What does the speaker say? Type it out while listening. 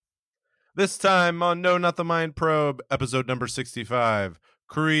This time on No Not the Mind Probe, episode number 65,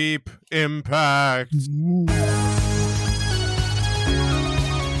 Creep Impact.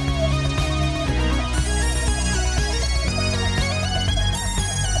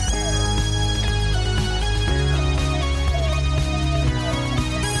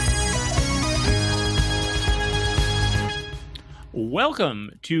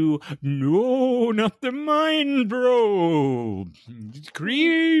 Welcome to No Not the Mind Probe. It's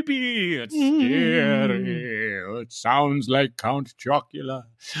creepy. It's scary. It sounds like Count Chocula.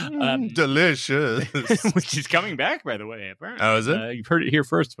 Delicious. Which is coming back, by the way, apparently. Oh, is it? You've heard it here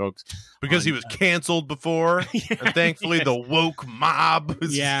first, folks. Because he was canceled before, and thankfully the woke mob will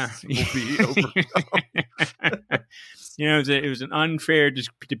be overcome. You know, it was an unfair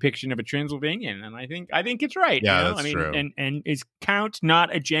depiction of a Transylvanian, and I think it's right. Yeah, you know? that's true. And is count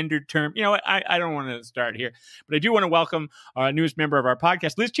not a gendered term? You know, I don't want to start here, but I do want to welcome our newest member of our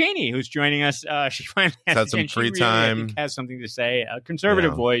podcast, Liz Cheney, who's joining us. She finally had some free time. I think has something to say. A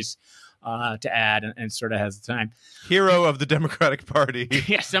conservative voice to add, and sort of has the time. Hero of the Democratic Party.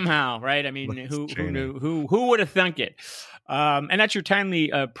 Yeah, somehow, right? I mean, who knew? Who would have thunk it? And that's your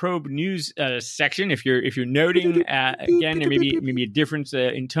timely probe news section. If you're noting again, there may be a difference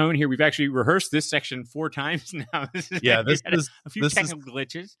in tone here. We've actually rehearsed this section 4 times now. This is a few technical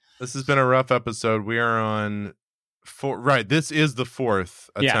glitches. This has been a rough episode. We are on 4. Right, this is the 4th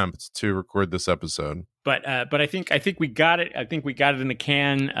attempt to record this episode. But I think we got it. I think we got it in the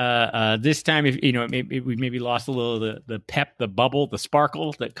can this time. If you know, we maybe lost a little of the pep, the bubble, the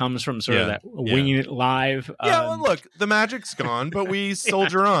sparkle that comes from sort of that winging it live. Well, look, the magic's gone, but we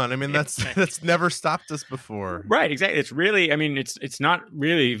soldier on. I mean, that's never stopped us before. Right, exactly. It's really, I mean, it's not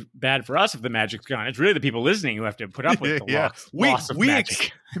really bad for us if the magic's gone. It's really the people listening who have to put up with the loss of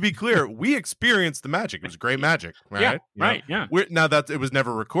magic. To be clear, we experienced the magic. It was great magic, right? Yeah. Now that it was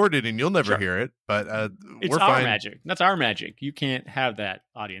never recorded and you'll never hear it, but it's we're our fine. magic. That's our magic. You can't have that,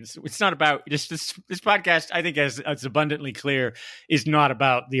 audience. It's not about this podcast. I think, as it's abundantly clear, is not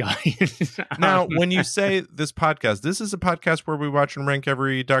about the audience. Now, when you say this podcast, this is a podcast where we watch and rank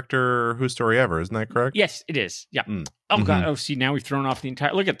every Doctor Who story ever. Isn't that correct? Yes, it is. Yeah. Oh God. Oh, see, now we've thrown off the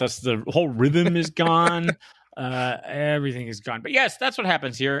entire. Look at this. The whole rhythm is gone. Everything is gone. But yes, that's what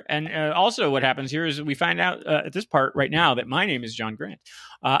happens here. And also what happens here is we find out at this part right now that my name is John Grant.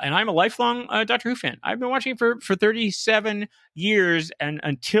 And I'm a lifelong Doctor Who fan. I've been watching for 37 years. And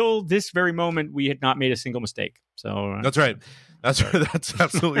until this very moment, we had not made a single mistake. So that's right. That's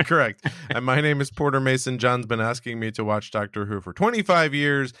absolutely correct. And my name is Porter Mason. John's been asking me to watch Doctor Who for 25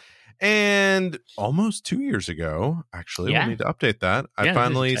 years. And almost 2 years ago, actually, we need to update that. I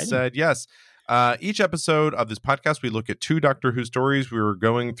finally said yes. Each episode of this podcast, we look at 2 Doctor Who stories. We were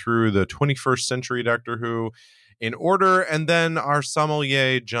going through the 21st century Doctor Who in order, and then our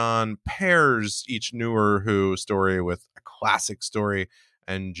sommelier, John, pairs each newer Who story with a classic story.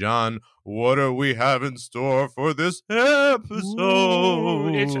 And John, what do we have in store for this episode?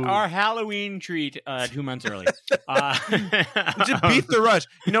 Ooh, it's our Halloween treat 2 months early. Just beat the rush.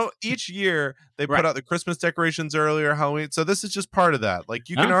 You know, each year they put out the Christmas decorations earlier, Halloween. So this is just part of that. Like,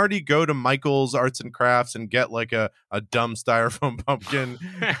 you can already go to Michael's Arts and Crafts and get like a dumb styrofoam pumpkin.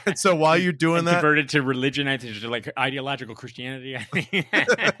 And so while you're doing that, converted to religion, I think, to like ideological Christianity. I think.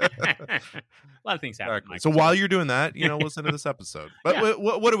 A lot of things happen. Exactly. So while you're doing that, you know, listen to this episode. But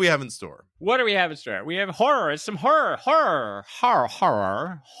what do we have in store? What do we have in store? We have horror. It's some horror.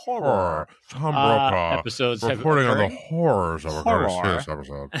 Tom Brokaw episodes reporting on the horrors of this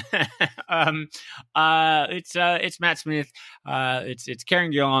episode. It's Matt Smith. It's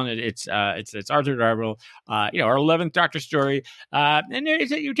Karen Gillan. It's Arthur Darvill. Our 11th Doctor story. And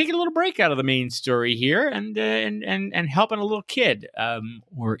you're taking a little break out of the main story here, and helping a little kid,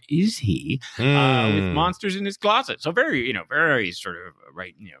 or is he? With monsters in his closet. So very sort of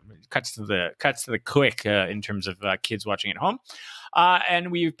right. Cuts to the quick in terms of kids watching at home.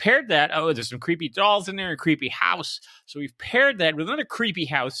 And we've paired that. Oh, there's some creepy dolls in there, a creepy house. So we've paired that with another creepy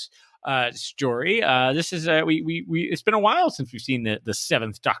house story. This is we it's been a while since we've seen the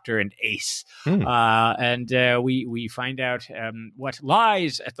 7th Doctor and Ace. And we find out what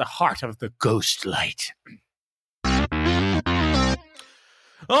lies at the heart of the ghost light.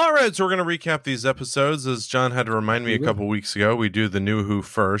 All right, so we're going to recap these episodes. As John had to remind me a couple weeks ago, we do the new Who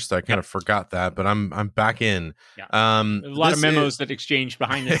first. I kind of forgot that, but I'm back in. Yeah. A lot of memos that exchanged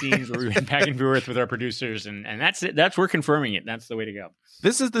behind the scenes where we went back and forth with our producers, and that's it. We're confirming it. That's the way to go.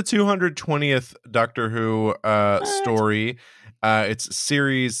 This is the 220th Doctor Who story. It's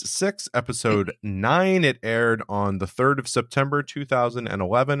series 6, episode 9. It aired on the 3rd of September,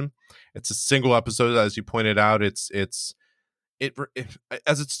 2011. It's a single episode, as you pointed out. It's it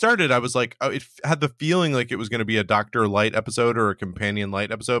as it started, I was like, oh, it had the feeling like it was going to be a Doctor Light episode or a Companion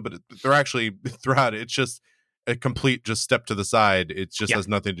Light episode, but they're actually throughout it's just a complete just step to the side. It just has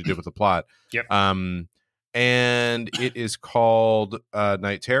nothing to do with the plot. Yep. And it is called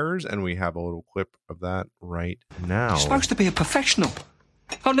Night Terrors, and we have a little clip of that right now. You're supposed to be a professional.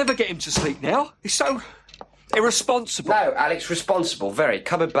 I'll never get him to sleep now. He's so irresponsible. No, Alex, responsible, very.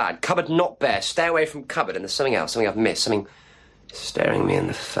 Cupboard bad, cupboard not bare. Stay away from cupboard, and there's something else, something I've missed, something staring me in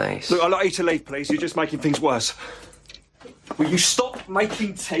the face. Look, I'd like you to leave, please. You're just making things worse. Will you stop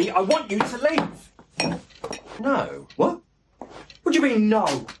making tea? I want you to leave. No. What? What do you mean,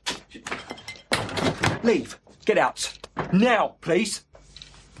 no? Leave. Get out. Now, please.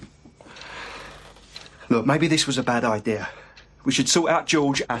 Look, maybe this was a bad idea. We should sort out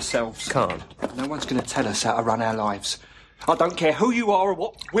George ourselves. Can't. No one's going to tell us how to run our lives. I don't care who you are or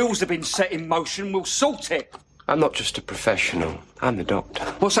what wheels have been set in motion. We'll sort it. I'm not just a professional. I'm the doctor.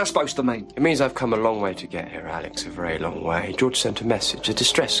 What's that supposed to mean? It means I've come a long way to get here, Alex, a very long way. George sent a message, a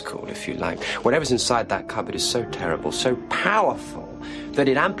distress call, if you like. Whatever's inside that cupboard is so terrible, so powerful, that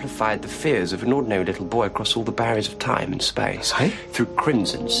it amplified the fears of an ordinary little boy across all the barriers of time and space. Hey? Through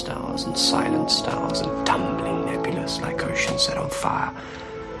crimson stars and silent stars and tumbling nebulas like oceans set on fire.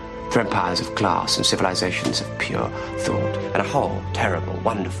 Through empires of glass and civilizations of pure thought, and a whole terrible,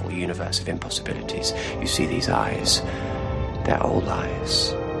 wonderful universe of impossibilities. You see these eyes, they're old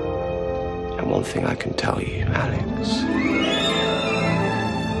eyes. And one thing I can tell you, Alex,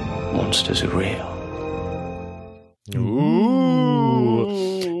 monsters are real. Ooh.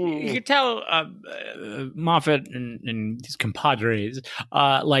 You could tell Moffat and his compadres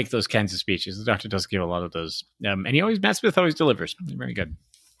like those kinds of speeches. The Doctor does give a lot of those. And he always, Matt Smith always delivers. Very good.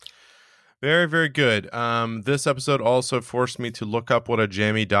 Very, very good. This episode also forced me to look up what a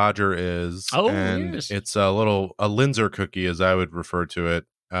jammy dodger is. Oh, and yes. It's a Linzer cookie, as I would refer to it.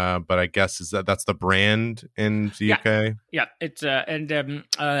 But I guess that's the brand in the UK. Yeah, it's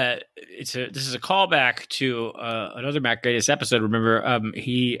this is a callback to another Matt Gatiss episode. Remember,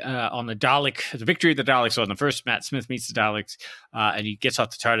 he on the Dalek, the Victory of the Daleks. So on the first, Matt Smith meets the Daleks, and he gets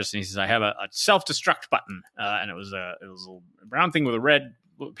off the TARDIS and he says, "I have a self-destruct button," and it was a little brown thing with a red,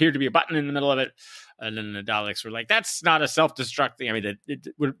 appeared to be a button in the middle of it. And then the Daleks were like, "That's not a self-destruct thing." I mean,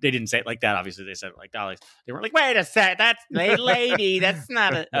 they didn't say it like that. Obviously, they said it like Daleks. They weren't like, "Wait a sec, that's lady. That's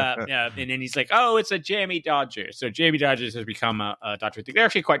not a." And then he's like, "Oh, it's a jammy dodger." So jammy dodgers has become a Doctor thing. They're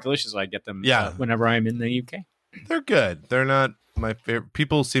actually quite delicious. I get them whenever I'm in the UK. They're good. They're not my favorite.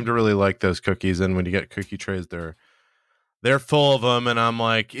 People seem to really like those cookies, and when you get cookie trays, they're full of them, and I'm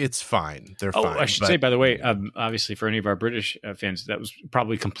like, it's fine. They're fine. I should say, by the way, obviously for any of our British fans, that was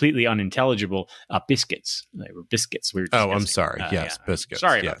probably completely unintelligible. Biscuits. They were biscuits. We were discussing. I'm sorry. Yes, biscuits.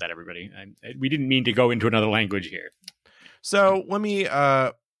 Sorry about that, everybody. We didn't mean to go into another language here. So let me.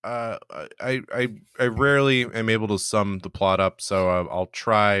 I rarely am able to sum the plot up, so I'll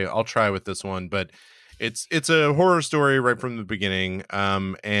try. I'll try with this one, but it's a horror story right from the beginning,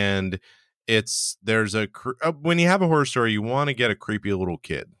 and. There's when you have a horror story, you want to get a creepy little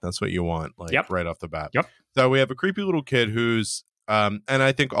kid. That's what you want, right off the bat. Yep. So we have a creepy little kid who's, and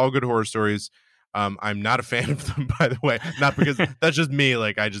I think all good horror stories, I'm not a fan of them, by the way, not because that's just me.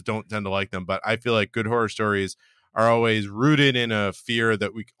 Like, I just don't tend to like them, but I feel like good horror stories are always rooted in a fear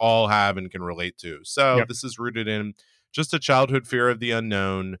that we all have and can relate to. So This is rooted in just a childhood fear of the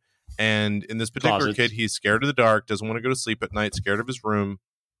unknown. And in this particular kid, he's scared of the dark, doesn't want to go to sleep at night, scared of his room.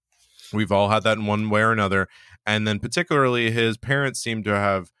 We've all had that in one way or another. And then particularly his parents seem to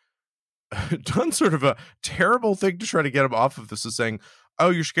have done sort of a terrible thing to try to get him off of this, is saying, "Oh,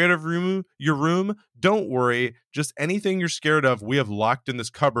 you're scared of your room? Don't worry. Just anything you're scared of, we have locked in this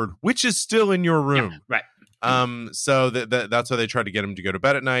cupboard, which is still in your room." Yeah, right. So that's how they try to get him to go to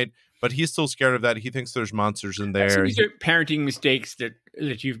bed at night. But he's still scared of that. He thinks there's monsters in there. So these are parenting mistakes that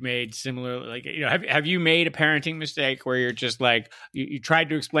you've made similar. Like, have you made a parenting mistake where you're just like, you tried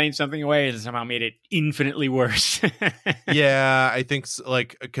to explain something away and somehow made it infinitely worse? Yeah, I think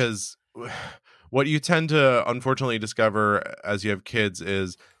because what you tend to unfortunately discover as you have kids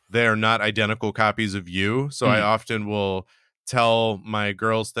is they're not identical copies of you. So I often will tell my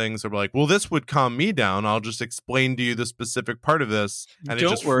girls things. They're like, "Well, this would calm me down. I'll just explain to you the specific part of this." And Don't it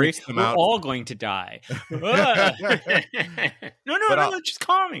just worry, freaks them we're out. all going to die. No, it's just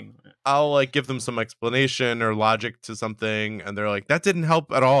calming. I'll give them some explanation or logic to something, and they're like, "That didn't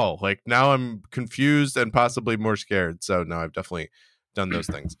help at all. Like, now I'm confused and possibly more scared." So no, I've definitely done those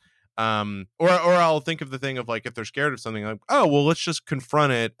things. Or I'll think of the thing of if they're scared of something, like, "Oh, well, let's just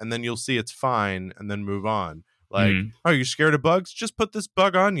confront it, and then you'll see it's fine, and then move on." Like, oh, you're scared of bugs? Just put this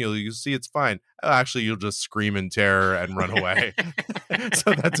bug on you. You'll see it's fine. Actually, you'll just scream in terror and run away.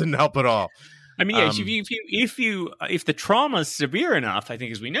 So that didn't help at all. I mean, yeah, if the trauma is severe enough, I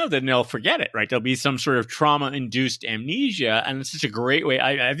think, as we know, then they'll forget it, right? There'll be some sort of trauma-induced amnesia, and it's such a great way.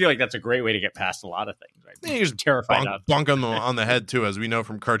 I feel like that's a great way to get past a lot of things, right? Yeah, you just terrified bunk on the head too, as we know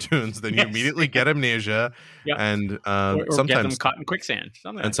from cartoons. Then you immediately get amnesia, and or sometimes get them caught in quicksand,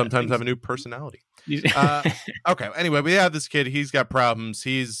 and sometimes have a new personality. Okay. Anyway, we have this kid. He's got problems.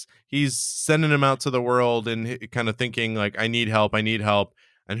 He's sending him out to the world and kind of thinking like, I need help.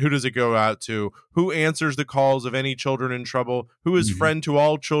 And who does it go out to? Who answers the calls of any children in trouble? Who is friend to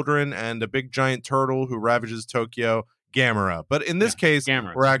all children and a big giant turtle who ravages Tokyo? Gamera. But in this case,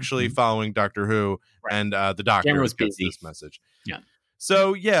 we're actually following Doctor Who and the Doctor gets this message. Yeah.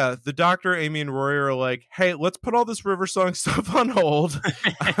 So, the Doctor, Amy, and Rory are like, hey, let's put all this River Song stuff on hold.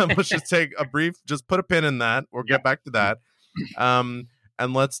 Let's just take just put a pin in that. We'll get back to that. And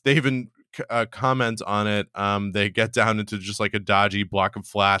they even comment on it. They get down into just like a dodgy block of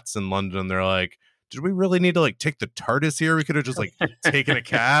flats in London. They're like, did we really need to like take the TARDIS here? We could have just like taken a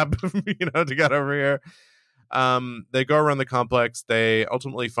cab, to get over here. They go around the complex. They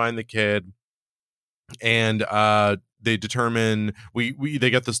ultimately find the kid, and they determine they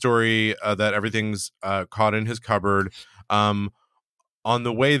get the story that everything's caught in his cupboard. On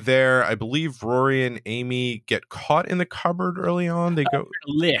the way there, I believe Rory and Amy get caught in the cupboard early on. They go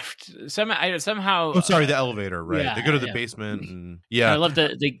lift somehow. Oh, sorry, the elevator. Right, yeah, they go to the basement. And, I love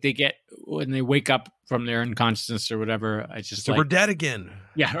that they get when they wake up from their unconsciousness or whatever. I just so we're dead again.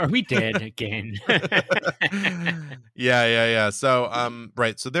 Yeah, are we dead again? Yeah. So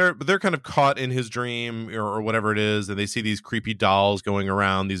right. So they're kind of caught in his dream or whatever it is, and they see these creepy dolls going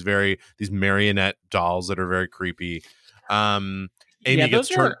around. These marionette dolls that are very creepy. Amy those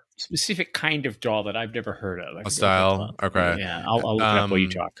are a specific kind of doll that I've never heard of. A style? Okay. Yeah, I'll look it up while you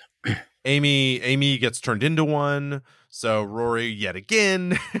talk. Amy gets turned into one, so Rory yet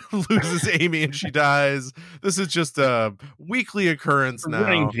again loses Amy and she dies. This is just a weekly occurrence now.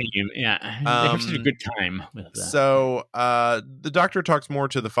 Running theme, yeah. They have such a good time with that. So the Doctor talks more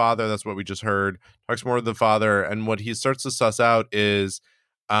to the father. That's what we just heard. Talks more to the father, and what he starts to suss out is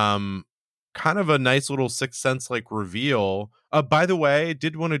kind of a nice little Sixth Sense like reveal. By the way,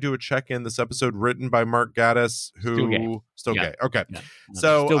 did want to do a check-in. This episode written by Mark Gatiss, who still gay. Okay,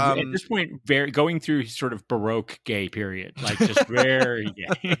 so still, at this point, going through sort of Baroque gay period, like just very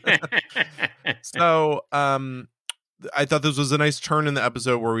gay. So I thought this was a nice turn in the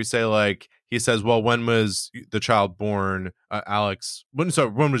episode where we say like he says, "Well, when was the child born, Alex? When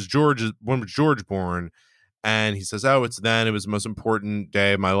was George born?" And he says, oh, it's then. It was the most important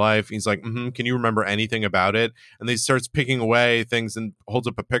day of my life. He's like, can you remember anything about it? And he starts picking away things and holds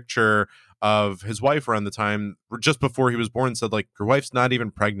up a picture of his wife around the time, just before he was born, said, like, your wife's not even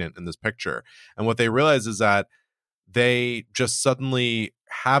pregnant in this picture. And what they realize is that they just suddenly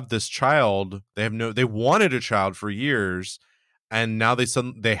have this child. They wanted a child for years. And now they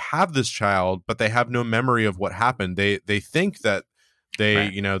have this child, but they have no memory of what happened. They think that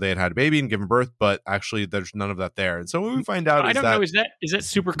they had a baby and given birth, but actually there's none of that there. And so what we find out is that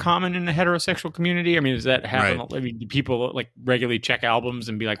super common in the heterosexual community? I mean, does that happen? Right. I mean, do people like regularly check albums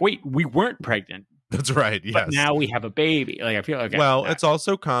and be like, wait, we weren't pregnant. That's right. Yes. But now we have a baby. Like, I feel like, it's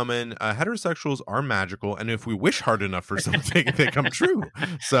also common. Heterosexuals are magical. And if we wish hard enough for something, they come true.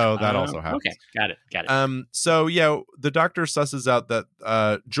 So that also happens. Okay. Got it. So the Doctor susses out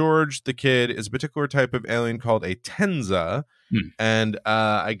that George, the kid, is a particular type of alien called a Tenza. And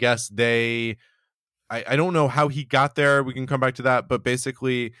I guess I don't know how he got there. We can come back to that. But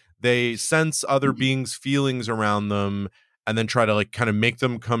basically, they sense other beings' feelings around them and then try to like kind of make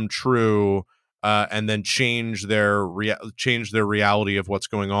them come true. And then change their reality of what's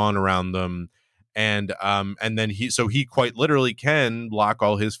going on around them, and then he quite literally can lock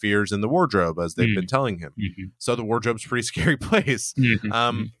all his fears in the wardrobe, as they've been telling him. So the wardrobe's a pretty scary place.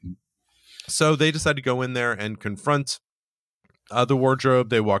 So they decide to go in there and confront the wardrobe.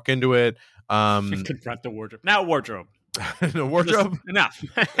 They walk into it. Confront the wardrobe. Now wardrobe. No wardrobe. Enough.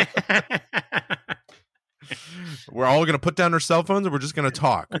 We're all going to put down our cell phones and we're just going to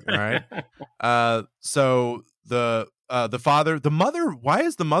talk. All right. So the father, the mother, why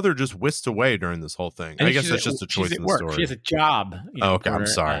is the mother just whisked away during this whole thing? I guess that's just a choice in the story. She has a job. Okay. I'm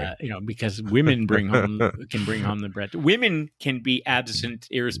sorry. Because women can bring home the bread. Women can be absent,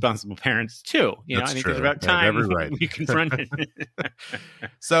 irresponsible parents too. I think it's about time we confront it.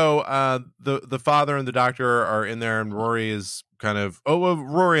 So the father and the Doctor are in there, and Rory is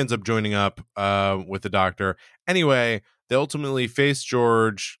Rory ends up joining up with the Doctor. Anyway, they ultimately face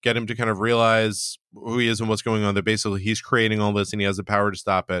George, get him to kind of realize who he is and what's going on. That basically he's creating all this and he has the power to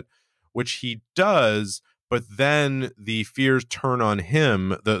stop it, which he does. But then the fears turn on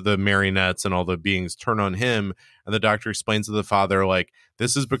him, the marionettes and all the beings turn on him. And the doctor explains to the father, like,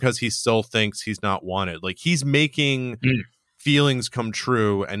 this is because he still thinks he's not wanted. Like, he's making feelings come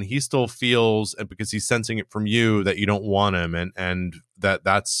true, and he still feels, and because he's sensing it from you, that you don't want him. And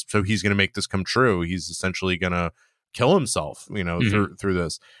that's so he's going to make this come true. He's essentially going to kill himself, through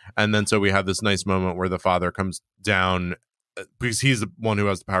this. And then so we have this nice moment where the father comes down, because he's the one who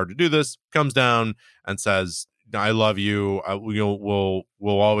has the power to do this, comes down and says, I love you. We'll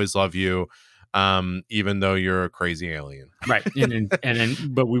always love you. Even though you're a crazy alien. Right. And then,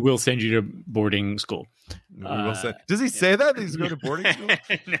 but we will send you to boarding school. Does he say that? He's going to boarding school?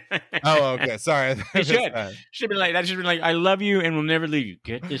 Oh, okay. Sorry. He should have been like, I love you and we'll never leave you.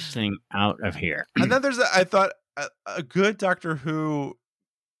 Get this thing out of here. And then there's, I thought, a good Doctor Who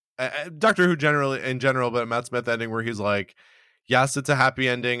general, but Matt Smith ending where he's like, yes, it's a happy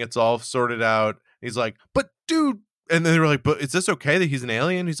ending. It's all sorted out. He's like, but dude, and then they were like, but is this okay that he's an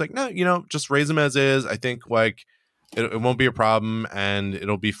alien? He's like, no, just raise him as is. I think like it won't be a problem and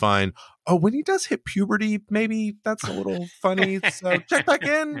it'll be fine. Oh, when he does hit puberty, maybe that's a little funny. So check back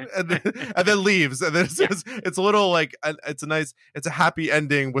in and then leaves. And then it's a little like, it's a happy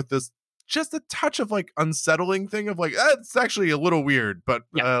ending with this just a touch of like unsettling thing of like, it's actually a little weird, but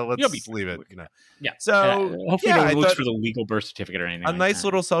let's leave it. Yeah. So hopefully no one looks for the legal birth certificate or anything. A nice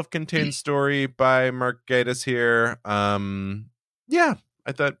little self-contained story by Mark Gatiss here. I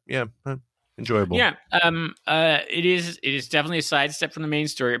thought, enjoyable. Yeah. It is definitely a sidestep from the main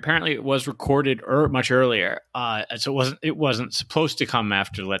story. Apparently it was recorded much earlier. So it wasn't supposed to come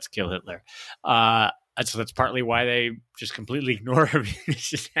after Let's Kill Hitler. So that's partly why they just completely ignore everything.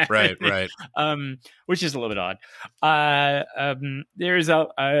 Right. Which is a little bit odd. There's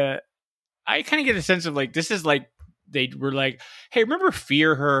I kind of get a sense of like, this is like, they were like, hey, remember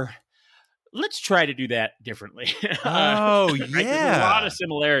Fear Her? Let's try to do that differently. Oh, right? yeah. There's a lot of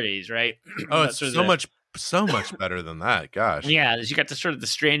similarities, right? Oh, it's so much better than that. Gosh. Yeah, you got the sort of the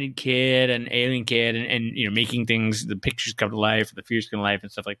stranded kid and alien kid and making things, the pictures come to life, the fears come to life and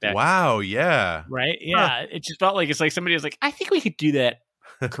stuff like that. Wow, yeah. Right? Yeah. It just felt like it's like somebody was like, I think we could do that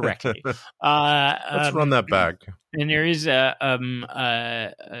correctly. Let's run that back. And there is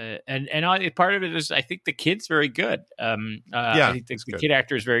part of it is I think the kid's very good. I think the kid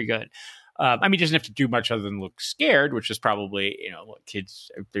actor is very good. He doesn't have to do much other than look scared, which is probably,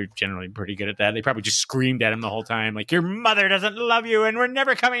 kids, they're generally pretty good at that. They probably just screamed at him the whole time, like, your mother doesn't love you and we're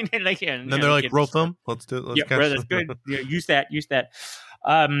never coming in. Like, and then they're like, roll film. Let's do it. That's good. Use that.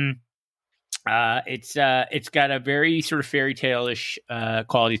 It's got a very sort of fairy tale-ish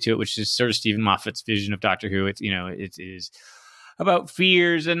quality to it, which is sort of Stephen Moffat's vision of Doctor Who. It is about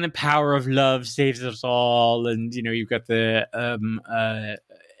fears and the power of love saves us all. And, you've got the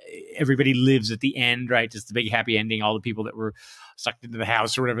everybody lives at the end, right? Just the big happy ending. All the people that were sucked into the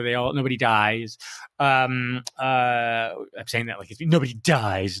house or whatever, nobody dies. I'm saying that like nobody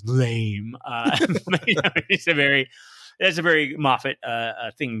dies, lame. It's a very Moffat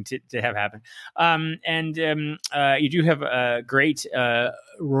thing to have happen. You do have a great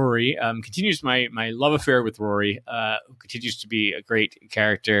Rory. Continues my love affair with Rory. Who continues to be a great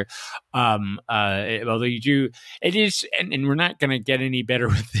character. Although it is, and we're not going to get any better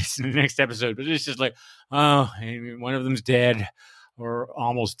with this in the next episode, but it's just like, one of them's dead or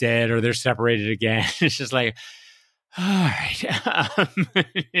almost dead, or they're separated again. It's just like, all right.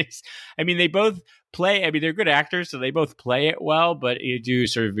 They both play. They're good actors, so they both play it well. But you do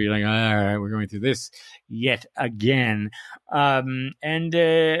sort of be like, all right, we're going through this yet again. It's.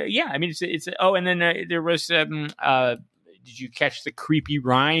 Oh, and then there was. Did you catch the creepy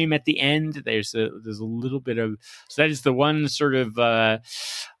rhyme at the end? There's a little bit of. So that is the one sort of.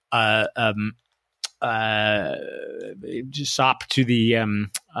 Sop to the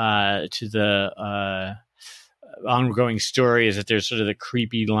ongoing story is that there's sort of the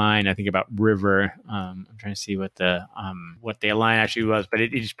creepy line, I think, about River. I'm trying to see what the line actually was, but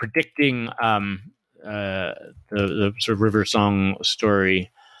it is predicting the sort of River song story.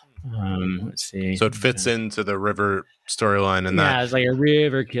 Let's see. So it fits into the River storyline, and that it's like a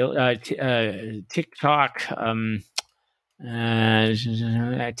river kill. TikTok.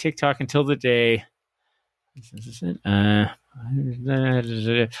 TikTok until the day. This is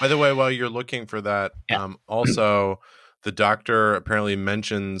it. By the way, while you're looking for that, also the Doctor apparently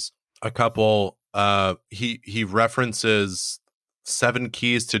mentions a couple. He references Seven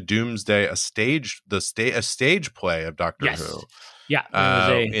Keys to Doomsday, a stage play of Doctor Who. Yeah,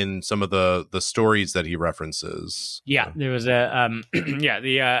 there was in some of the stories that he references. Yeah, there was a there have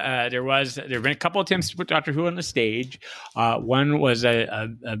been a couple attempts to put Doctor Who on the stage. One was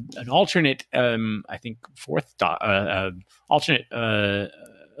an alternate, I think fourth alternate.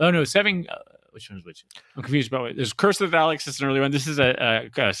 Seven. Which one's which? I'm confused about it. There's Curse of the Daleks. This is an early one. This is a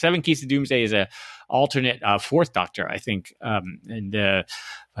Seven Keys to Doomsday is a alternate fourth Doctor, I think. And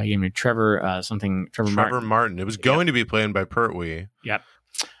by Trevor Martin. It was going to be played by Pertwee. Yep.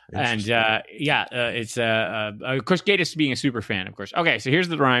 And it's of course Gatiss being a super fan, of course. Okay, so here's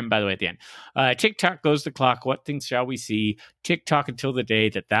the rhyme, by the way, at the end. Tick tock goes the clock. What things shall we see? Tick tock until the day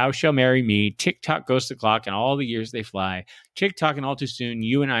that thou shalt marry me. Tick tock goes the clock, and all the years they fly. Tick tock, and all too soon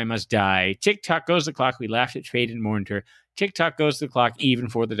you and I must die. Tick tock goes the clock. We laughed at fate and mourned her. Tick tock goes the clock, even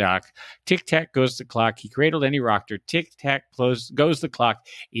for the doc. Tick tack goes the clock. He cradled and he rocked her. Tick tack goes the clock,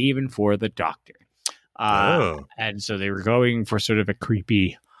 even for the doctor. And so they were going for sort of a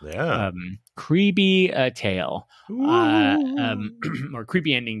creepy. Creepy tale, or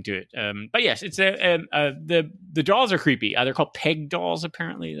creepy ending to it. But yes, it's the dolls are creepy. They're called peg dolls,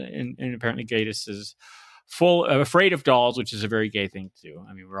 apparently, and apparently Gatiss is afraid of dolls, which is a very gay thing to do.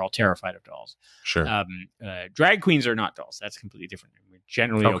 I mean, we're all terrified of dolls. Sure. Drag queens are not dolls. That's completely different. We're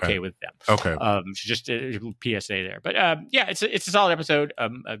generally okay with them. Okay. Just a little PSA there. But it's a solid episode.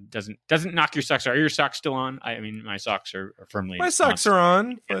 Doesn't knock your socks. Are your socks still on? I mean, my socks are firmly. My socks are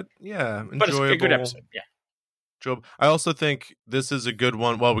on, but enjoyable. But it's a good episode. Yeah. I also think this is a good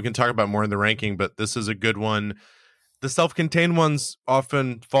one. Well, we can talk about more in the ranking, but this is a good one. The self-contained ones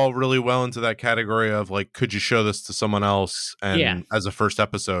often fall really well into that category of like, could you show this to someone else? And as a first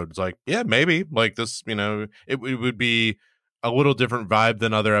episode, it's like, yeah, maybe like this, it would be a little different vibe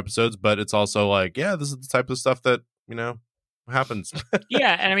than other episodes, but it's also like, yeah, this is the type of stuff that, happens.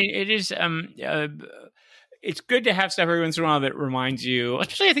 Yeah. And I mean, it is, it's good to have stuff every once in a while that reminds you,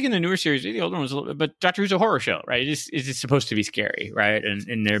 especially I think in the newer series, the older ones a little bit, but Doctor Who's a horror show, right? It's supposed to be scary, right?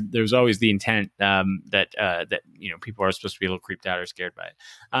 And there's always the intent that people are supposed to be a little creeped out or scared by it.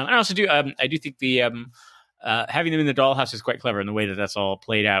 And I also do think the having them in the dollhouse is quite clever in the way that that's all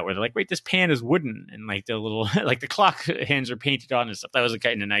played out, where they're like, wait, this pan is wooden, and like the little like the clock hands are painted on and stuff. That was a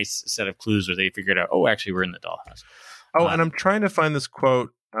kind of nice set of clues where they figured out, oh, actually we're in the dollhouse. And I'm trying to find this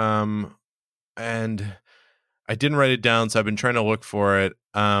quote, and I didn't write it down, so I've been trying to look for it.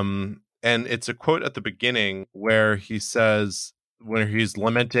 And it's a quote at the beginning where he says, when he's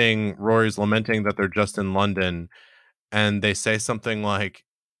Rory's lamenting that they're just in London, and they say something like,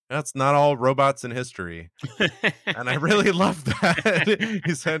 that's not all robots in history. And I really love that.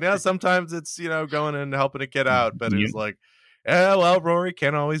 He said, yeah, sometimes it's, going and helping a kid out, but it's like, yeah, well, Rory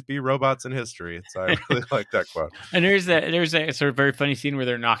can't always be robots in history. So I really like that quote. And there's a sort of very funny scene where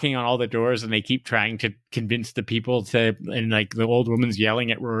they're knocking on all the doors and they keep trying to convince the people to, and like the old woman's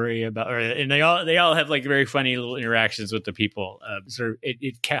yelling at Rory and they all have like very funny little interactions with the people.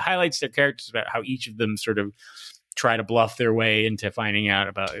 It highlights their characters about how each of them sort of try to bluff their way into finding out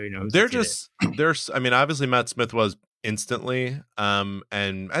about, I mean, obviously Matt Smith was instantly,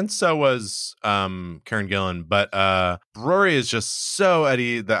 and so was Karen Gillan, but Rory is just so at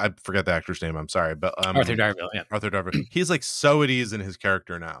ease. That I forget the actor's name, I'm sorry, but Arthur Darvill. He's like so at ease in his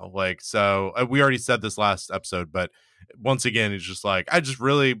character now, like, so we already said this last episode, but once again he's just like, I'm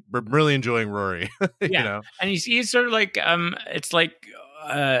really enjoying Rory. And he's sort of like it's like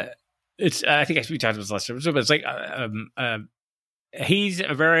it's I think we talked about this last episode, but it's like he's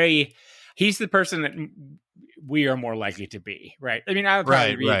the person that we are more likely to be, right? I mean, I would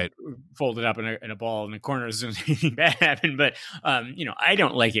probably be folded up in a ball in the corner as soon as anything bad happened, but I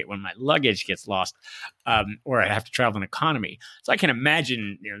don't like it when my luggage gets lost, or I have to travel in economy. So I can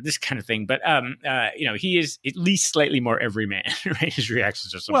imagine, this kind of thing. But he is at least slightly more everyman, right? His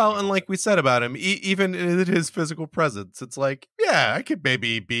reactions are so and like we said about him, even in his physical presence, it's like, yeah, I could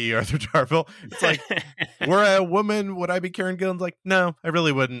maybe be Arthur Darvill. It's like, were I a woman, would I be Karen Gillan? Like, no, I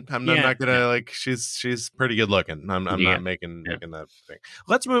really wouldn't. I'm not gonna like. She's pretty good looking. I'm not making that thing.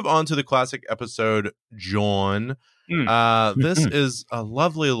 Let's move on to the classic episode, John. This is a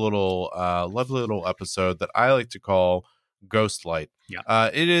lovely little episode that I like to call Ghostlight.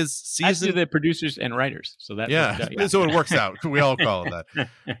 It is season. As do the producers and writers. So that so it works out. We all call it that.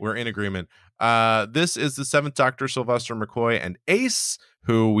 We're in agreement. This is the Seventh Doctor, Sylvester McCoy, and Ace,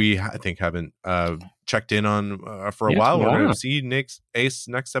 who I think haven't checked in on for a while. We're going to see Ace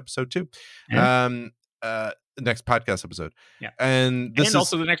next episode too. Next podcast episode. And this is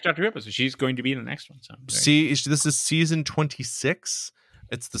also the next Doctor Who episode. She's going to be in the next one. So this is season 26.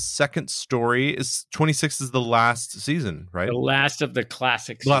 It's the second story. 26 is the last season, right? The last of the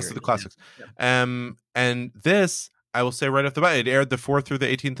classics. The last of the classics. And this, I will say right off the bat, it aired the 4th through the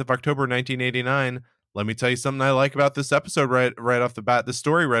 18th of October, 1989. Let me tell you something I like about this episode right off the bat, the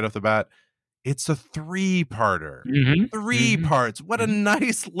story right off the bat. It's a 3-parter. Mm-hmm. 3 parts. What a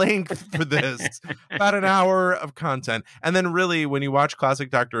nice length for this. About an hour of content. And then really, when you watch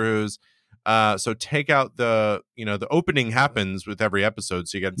classic Doctor Who's, so take out the opening happens with every episode.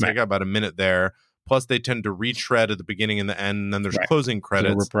 So you got to take out about a minute there. Plus, they tend to retread at the beginning and the end, and then there's closing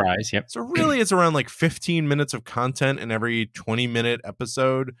credits. So reprise, yep. So really, it's around like 15 minutes of content in every 20-minute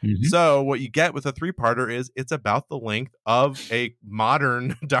episode. Mm-hmm. So what you get with a 3-parter is it's about the length of a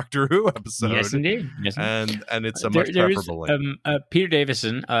modern Doctor Who episode. Yes, indeed. Yes, indeed. And it's a much preferable length. Peter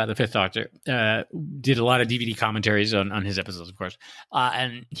Davison, the Fifth Doctor, did a lot of DVD commentaries on his episodes, of course.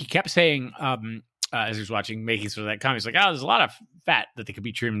 And he kept saying... as he was watching, making sort of that comment, he's like, there's a lot of fat that they could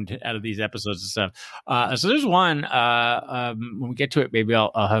be trimmed out of these episodes and stuff. So there's one, when we get to it, maybe I'll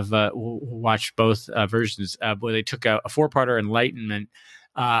have, we'll watch both versions, where they took a 4-parter Enlightenment,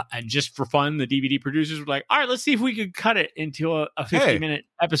 and just for fun, the DVD producers were like, all right, let's see if we could cut it into a 50-minute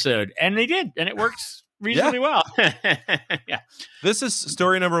episode. And they did, and it works reasonably well. Yeah. This is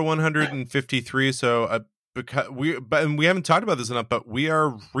story number 153, so because we haven't talked about this enough, but we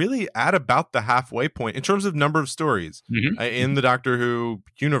are really at about the halfway point in terms of number of stories in the Doctor Who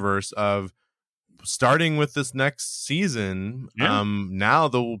universe. Of starting with this next season, now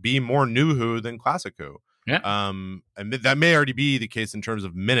there will be more New Who than Classic Who. And that may already be the case in terms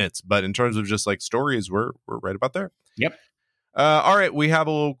of minutes, but in terms of just like stories, we're right about there. Yep. All right, we have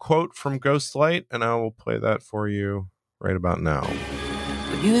a little quote from Ghostlight, and I will play that for you right about now.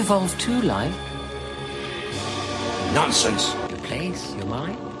 But you evolved too, Light. Nonsense. Your place, your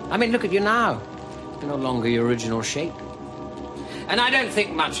mind. I mean, look at you now. You're no longer your original shape. And I don't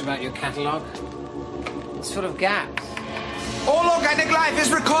think much about your catalogue. It's full of gaps. All organic life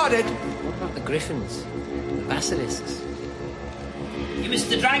is recorded. What about the griffins? The basilisks? You missed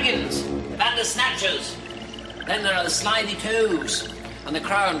the dragons, the bandersnatchers. Then there are the slimy toes and the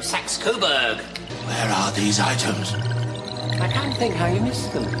crowned Saxe Coburg. Where are these items? I can't think how you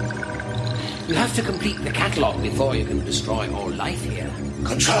missed them. You have to complete the catalogue before you can destroy all life here.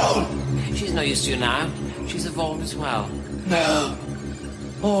 Control! She's no use to you now. She's evolved as well. No.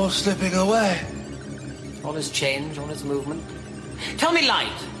 All slipping away. All is change, all is movement. Tell me, Light.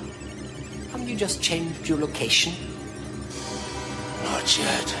 Haven't you just changed your location? Not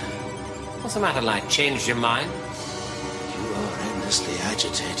yet. What's the matter, Light? Changed your mind? You are endlessly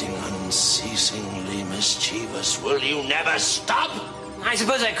agitating, unceasingly mischievous. Will you never stop? I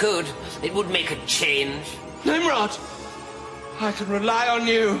suppose I could. It would make a change. Nimrod! I can rely on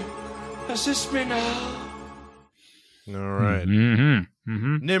you. Assist me now. All right.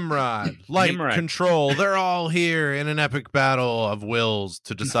 Nimrod, Light, Control, they're all here in an epic battle of wills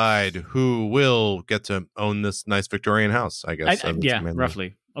to decide who will get to own this nice Victorian house, I guess.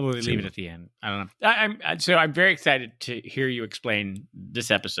 Roughly. Although they leave it at the end. I don't know. I'm very excited to hear you explain this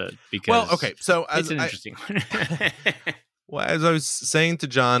episode because it's an interesting one. Well, as I was saying to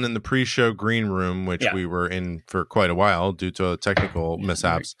John in the pre-show green room, which we were in for quite a while due to technical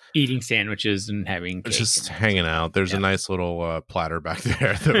mishaps, eating sandwiches and having cake just hanging out. There's a nice little platter back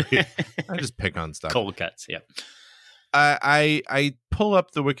there that I just pick on stuff. Cold cuts, yeah. I pull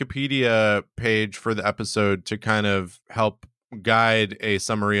up the Wikipedia page for the episode to kind of help guide a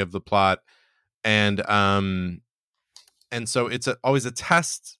summary of the plot, and so it's always a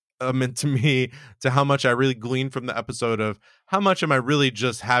test meant to me to how much I really glean from the episode of how much am I really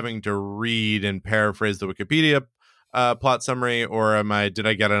just having to read and paraphrase the Wikipedia plot summary, or did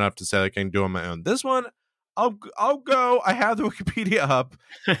I get enough to say I can do on my own? This one, I'll go. I have the Wikipedia up,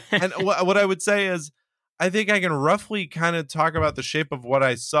 and what I would say is I think I can roughly kind of talk about the shape of what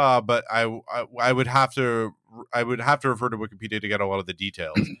I saw, but I would have to refer to Wikipedia to get a lot of the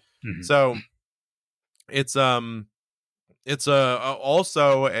details. So it's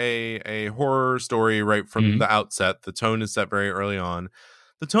also a horror story right from the outset. The tone is set very early on.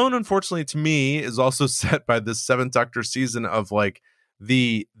 The tone, unfortunately, to me, is also set by this 7th Doctor season of like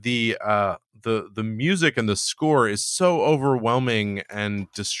the music and the score is so overwhelming and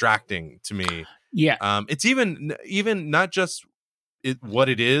distracting to me. Yeah. It's even not just what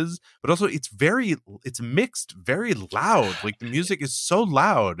it is, but also it's mixed very loud. Like the music is so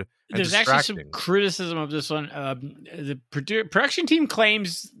loud. There's actually some criticism of this one. The production team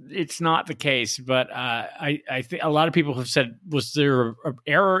claims it's not the case, but I think a lot of people have said, was there an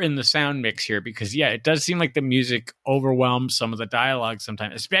error in the sound mix here? Because it does seem like the music overwhelms some of the dialogue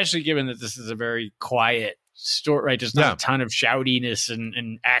sometimes, especially given that this is a very quiet story, right? Just not a ton of shoutiness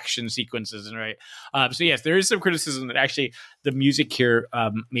and action sequences, and right. So yes, there is some criticism that actually the music here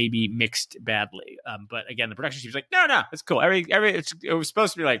may be mixed badly. But again, the production team's like, no, it's cool. It was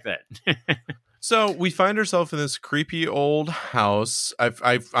supposed to be like that. So we find ourselves in this creepy old house.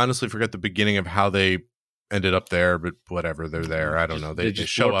 I honestly forget the beginning of how they ended up there, but whatever, they're there. I don't know. They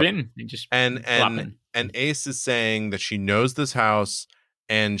just show up in. They just and Ace is saying that she knows this house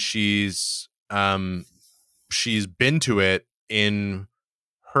and she's been to it in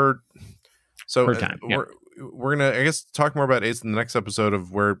her time. We're gonna, I guess, talk more about Ace in the next episode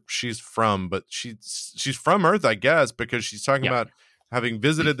of where she's from, but she's from Earth, I guess, because she's talking about having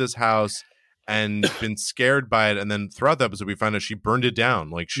visited this house and been scared by it, and then throughout the episode we find out she burned it down.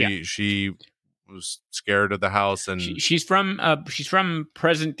 Like she was scared of the house, and she's from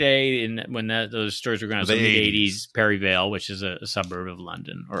present day when those stores were going on, so mid-80s Perryvale, which is a suburb of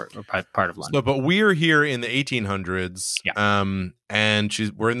London or part of London. So, but we're here in the 1800s,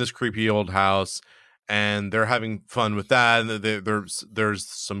 and we're in this creepy old house, and they're having fun with that. And there's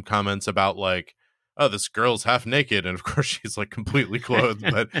some comments about like, oh, this girl's half naked, and of course she's like completely clothed,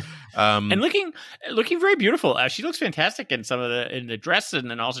 but and looking very beautiful. She looks fantastic in the dress, and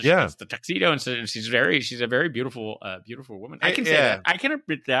then also she has the tuxedo, and so she's a very beautiful woman. I can say that. I can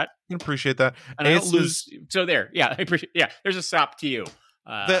admit that. I can appreciate that. And I don't lose. So there, I appreciate. Yeah, there's a sop to you.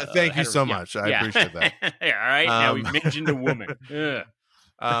 Thank you so much. I appreciate that. All right, now we've mentioned a woman.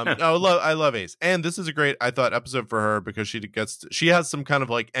 I love Ace, and this is a great, I thought, episode for her because she has some kind of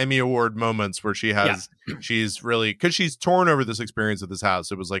like Emmy Award moments where she's really, because she's torn over this experience of this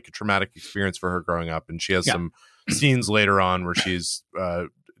house. It was like a traumatic experience for her growing up, and she has some scenes later on where she's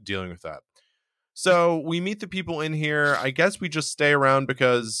dealing with that. So we meet the people in here. I guess we just stay around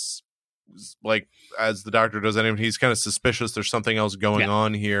because, like, as the Doctor does anyway, he's kind of suspicious there's something else going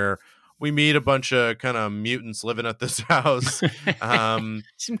on here. We meet a bunch of kind of mutants living at this house.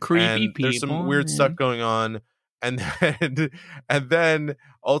 Some creepy people. There's some weird stuff going on. And then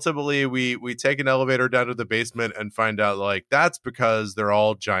ultimately we take an elevator down to the basement and find out like that's because they're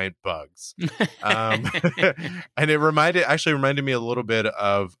all giant bugs. And it reminded me a little bit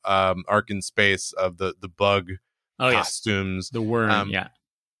of Ark in Space, of the bug costumes. The worm,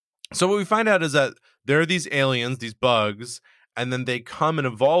 So what we find out is that there are these aliens, these bugs, and then they come and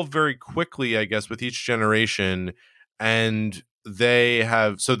evolve very quickly, I guess, with each generation. And they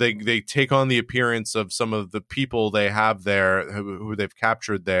take on the appearance of some of the people they have there, who they've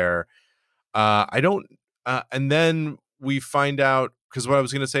captured there. And then we find out, because what I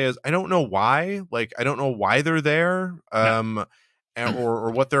was going to say is, I don't know why. Like, I don't know why they're there,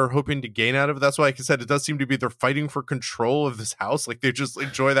 or what they're hoping to gain out of it. That's why, like I said, it does seem to be they're fighting for control of this house. Like, they just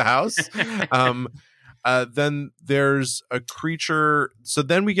enjoy the house. Then there's a creature. So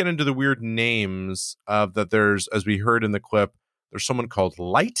then we get into the weird names of that. There's, as we heard in the clip, there's someone called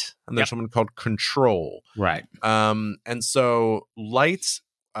Light, and there's someone called Control. Right. And so Light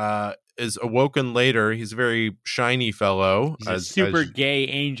is awoken later. He's a very shiny fellow. He's a super gay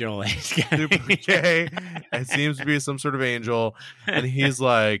angel. Super gay. It seems to be some sort of angel. And he's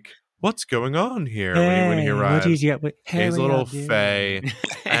like, what's going on here when he arrives? He's a little fae.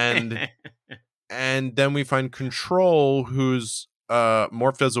 And then we find Control, who's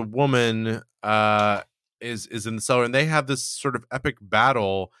morphed as a woman, is in the cellar, and they have this sort of epic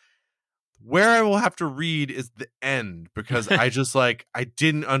battle. Where I will have to read is the end, because I just I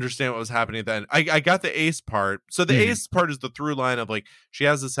didn't understand what was happening at the end. I got the Ace part. So the Ace part is the through line of like, she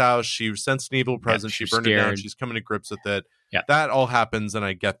has this house, she sensed an evil presence, she burned it down, she's coming to grips with it. Yeah. That all happens, and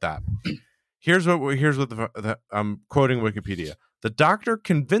I get that. Here's what I'm quoting Wikipedia. The Doctor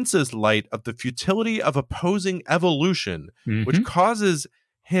convinces Light of the futility of opposing evolution, which causes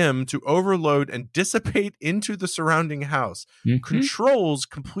him to overload and dissipate into the surrounding house, controls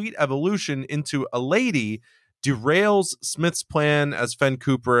complete evolution into a lady, derails Smith's plan as Fen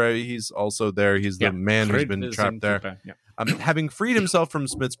Cooper. He's also there. He's the man who's been trapped there. Having freed himself from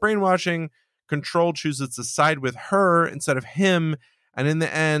Smith's brainwashing, Control chooses to side with her instead of him. And in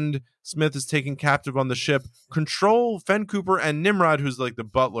the end, Smith is taken captive on the ship. Control, Fen Cooper, and Nimrod, who's like the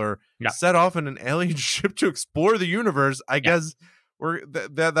butler, set off in an alien ship to explore the universe. I guess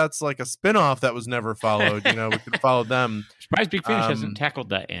that's like a spin-off that was never followed. You know, we could follow them. Surprised Big Finish hasn't tackled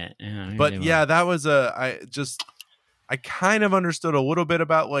that yet. But yeah, that was I kind of understood a little bit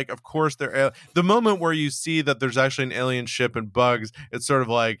about, like, of course, the moment where you see that there's actually an alien ship and bugs, it's sort of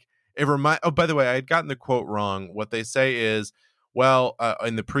like, oh, by the way, I had gotten the quote wrong. What they say is, well,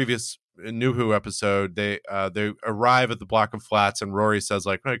 in the previous New Who episode, they arrive at the block of flats, and Rory says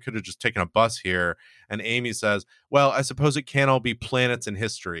like, I could have just taken a bus here, and Amy says, well, I suppose it can all be planets in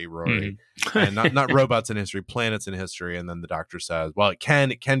history, Rory, and not robots in history, planets in history. And then the Doctor says, well, it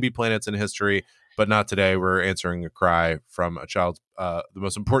can be planets in history, but not today. We're answering a cry from a child's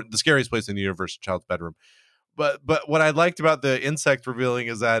the scariest place in the universe, a child's bedroom. But what I liked about the insect revealing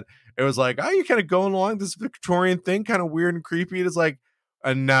is that it was like, oh, you're kind of going along this Victorian thing, kind of weird and creepy. It's like,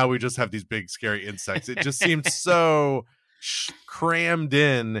 and now we just have these big scary insects. It just seemed so crammed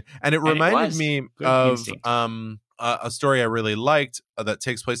in, and it reminded me of a story I really liked that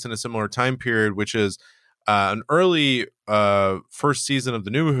takes place in a similar time period, which is an early first season of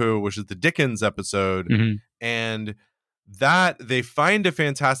the New Who, which is the Dickens episode, and that they find a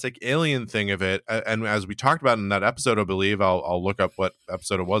fantastic alien thing of it. And as we talked about in that episode, I believe I'll look up what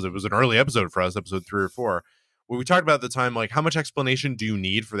episode it was. It was an early episode for us, episode 3 or 4. Where we talked about at the time, like, how much explanation do you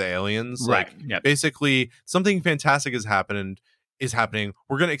need for the aliens? Right. Like, basically, something fantastic is happening.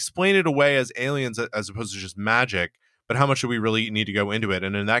 We're going to explain it away as aliens as opposed to just magic. But how much do we really need to go into it?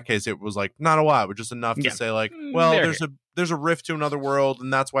 And in that case, it was like not a lot, but just enough to say like, well, there's a rift to another world,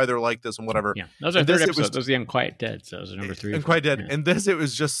 and that's why they're like this and whatever. Yeah, that was our third episode. That was the Unquiet Dead. So it was number 3. Unquiet Dead. And this, it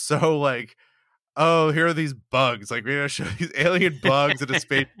was just so like, oh, here are these bugs. Like, we're going to show these alien bugs in a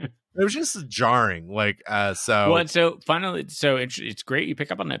space. It was just jarring, like so. Well, so finally, it's great you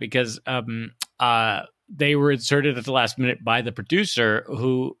pick up on that because they were inserted at the last minute by the producer,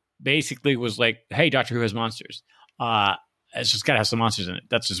 who basically was like, "Hey, Doctor Who has monsters. It's just got to have some monsters in it.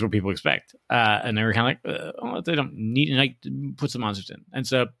 That's just what people expect." And they were kind of like, "They don't need to like put some monsters in." And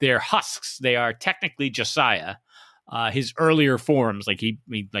so they're husks. They are technically Josiah, his earlier forms. Like he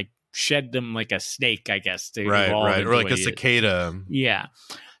like shed them like a snake, I guess. To evolve or like a cicada. Yeah.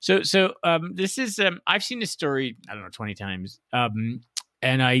 So this is I've seen this story, I don't know, 20 times, and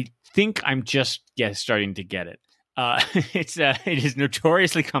I think I'm just starting to get it. It is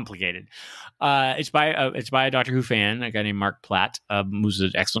notoriously complicated. It's by a Doctor Who fan, a guy named Mark Platt, who's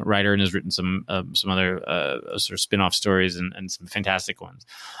an excellent writer and has written some other sort of spin-off stories and some fantastic ones.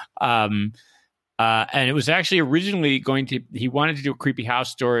 And it was actually originally he wanted to do a creepy house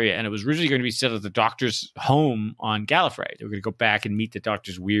story, and it was originally going to be set at the Doctor's home on Gallifrey. They were going to go back and meet the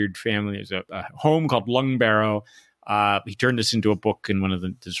Doctor's weird family. There's a home called Lungbarrow. He turned this into a book in one of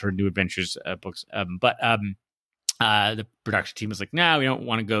the sort of New Adventures books. But the production team was like, no, we don't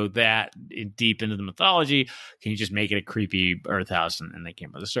want to go that deep into the mythology. Can you just make it a creepy Earth house? And they came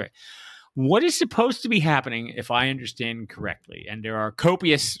up with the story. What is supposed to be happening, if I understand correctly, and there are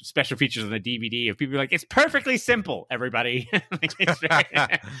copious special features on the DVD of people like, it's perfectly simple, everybody.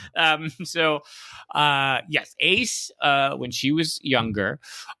 Yes, Ace, when she was younger,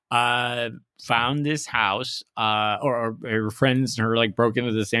 found this house, or her friends and her like broke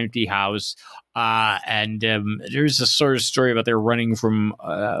into this empty house, and there's a sort of story about they're running from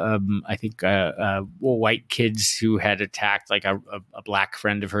I think white kids who had attacked like a black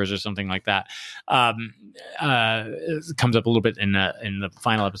friend of hers or something like that. It comes up a little bit in the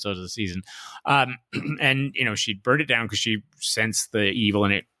final episode of the season, and she burned it down because she sensed the evil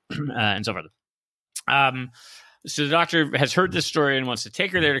in it and so forth. So the Doctor has heard this story and wants to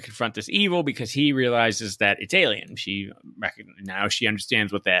take her there to confront this evil because he realizes that it's alien. Now she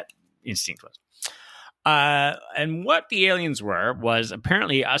understands what that instinct was. And what the aliens was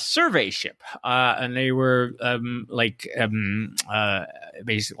apparently a survey ship. And they were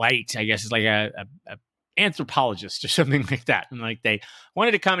basically light, I guess, is like a anthropologist or something like that. And like they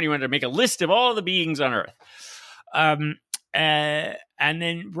wanted to come and he wanted to make a list of all the beings on Earth. And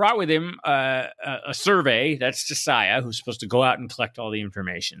then brought with him a survey, that's Josiah, who's supposed to go out and collect all the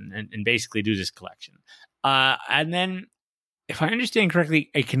information and basically do this collection. And then, if I understand correctly,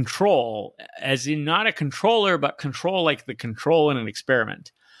 a control, as in not a controller, but control like the control in an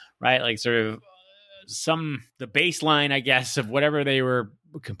experiment, right? Like sort of the baseline, I guess, of whatever they were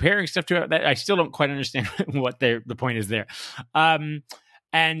comparing stuff to. That I still don't quite understand what the point is there.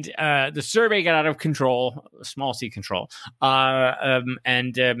 And the survey got out of control, small c control,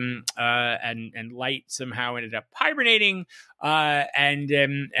 and Light somehow ended up hibernating, and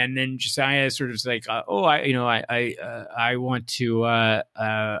then Josiah sort of was like, I want to.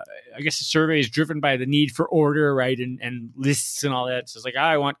 I guess the survey is driven by the need for order, right, and lists and all that. So it's like,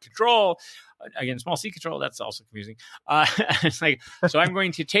 I want control. Again, small c control, that's also confusing. It's like, so I'm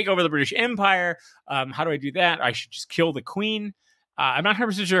going to take over the British Empire. How do I do that? I should just kill the Queen. I'm not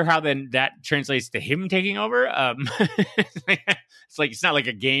 100% sure how then that translates to him taking over. It's like, it's not like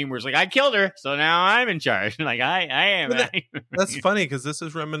a game where it's like, I killed her, so now I'm in charge. Like, I am. That's funny because this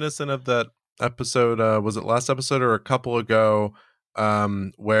is reminiscent of that episode. Was it last episode or a couple ago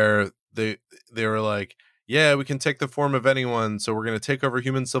where they were like, yeah, we can take the form of anyone, so we're going to take over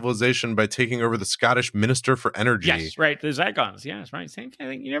human civilization by taking over the Scottish Minister for Energy. Yes, right. The Zygons. Yes, right. Same kind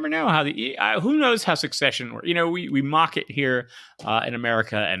of thing. You never know how who knows how succession works. We mock it here in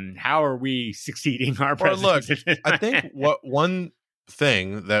America, and how are we succeeding our president? Look, I think one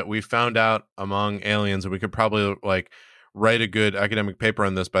thing that we found out among aliens, and we could probably like write a good academic paper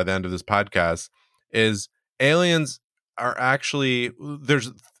on this by the end of this podcast, is aliens are actually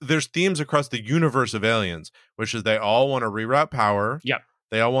there's themes across the universe of aliens, which is they all want to reroute power. Yep.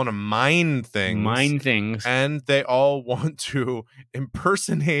 They all want to mine things. And they all want to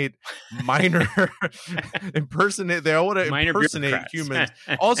impersonate they all want to impersonate humans.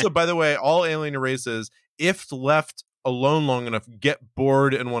 Also, by the way, all alien races, if left alone long enough, get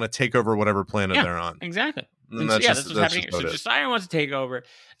bored and want to take over whatever planet they're on. Exactly. And that's that's what's happening. So Josiah wants to take over.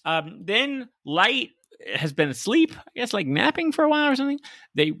 Then Light has been asleep, I guess, like napping for a while or something.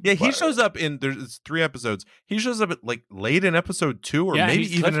 He shows up in there's 3 episodes. He shows up at like late in episode 2 or maybe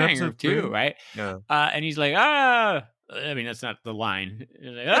even in episode 2, right? Yeah. And he's like, I mean, that's not the line.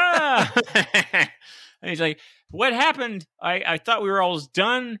 He's like, and he's like, what happened? I thought we were almost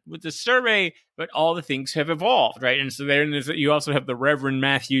done with the survey, but all the things have evolved, right? And so you also have the Reverend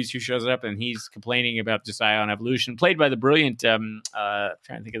Matthews who shows up, and he's complaining about Josiah on evolution, played by the brilliant, trying to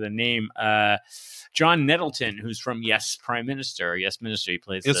think of the name, John Nettleton, who's from Yes Prime Minister, Yes Minister. He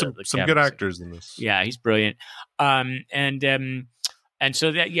plays some good actors in this. Yeah, he's brilliant. And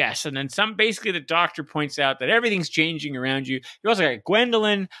so that, yes. And then basically the doctor points out that everything's changing around you. You also got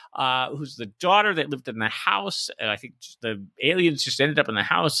Gwendolyn, who's the daughter that lived in the house. And I think the aliens just ended up in the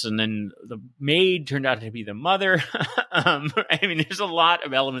house. And then the maid turned out to be the mother. I mean, there's a lot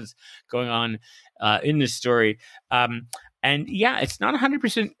of elements going on in this story. And yeah, it's not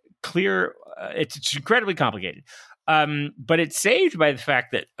 100% clear. It's incredibly complicated. But it's saved by the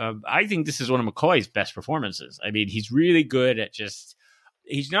fact that I think this is one of McCoy's best performances. I mean, he's really good at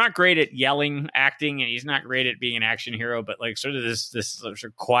he's not great at yelling acting, and he's not great at being an action hero, but like sort of this sort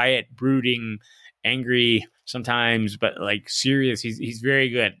of quiet, brooding, angry sometimes, but like serious. He's very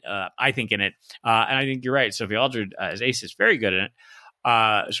good, I think, in it. And I think you're right. Sophie Aldred as Ace is very good in it.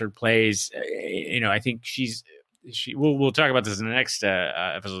 Sort of plays, I think we'll talk about this in the next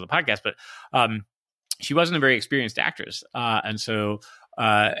episode of the podcast, but she wasn't a very experienced actress. And so,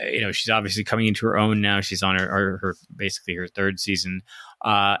 she's obviously coming into her own now. She's on her basically her 3rd season,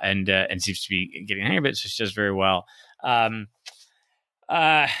 and seems to be getting the hang of it. So she does very well.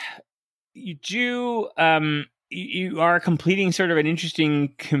 You are completing sort of an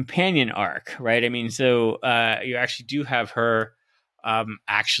interesting companion arc, right? I mean, so you actually do have her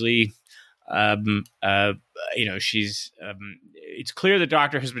she's it's clear the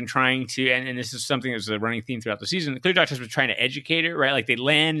Doctor has been trying to, and this is something that's a running theme throughout the season. The clear Doctor has been trying to educate her, right? Like they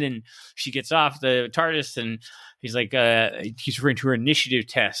land and she gets off the TARDIS, and he's like, he's referring to her initiative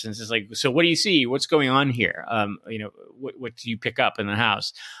test, and it's just like, so what do you see? What's going on here? What do you pick up in the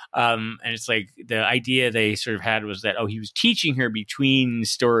house? And it's like the idea they sort of had was that, he was teaching her between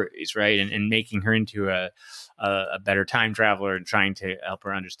stories, right, and making her into a better time traveler and trying to help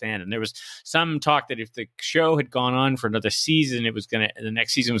her understand. And there was some talk that if the show had gone on for another season, the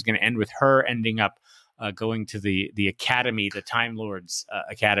next season was going to end with her ending up going to the academy, the Time Lords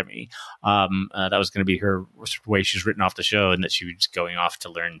Academy. That was going to be her way she's written off the show, and that she was going off to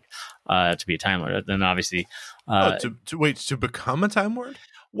learn to be a Time Lord. Then obviously, to become a Time Lord.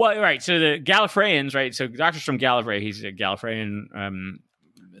 Well, right. So the Gallifreyans, right? So the Doctor's from Gallifrey. He's a Gallifreyan.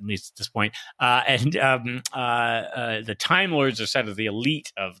 At least at this point, and the Time Lords are sort of the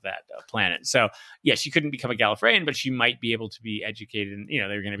elite of that planet. So yeah, she couldn't become a Gallifreyan, but she might be able to be educated. And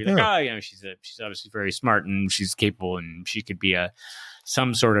they're going to be like, she's obviously very smart and she's capable, and she could be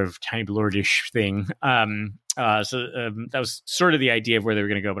some sort of Time Lordish thing. That was sort of the idea of where they were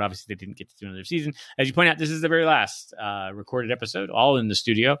going to go, but obviously they didn't get to do another season. As you point out, this is the very last recorded episode, all in the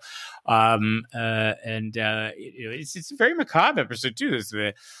studio. It's a very macabre episode too. There's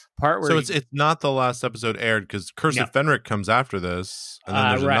the part where it's not the last episode aired, because Curse of Fenric comes after this, and then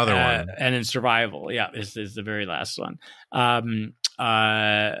there's another one, and then Survival. Yeah, is the very last one.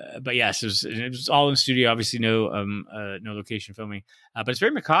 But yes, it was all in studio. Obviously, no location filming. But it's a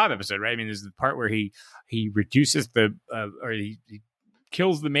very macabre episode, right? I mean, there's the part where he reduces he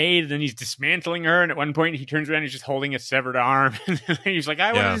kills the maid, and then he's dismantling her. And at one point, he turns around and he's just holding a severed arm. And he's like,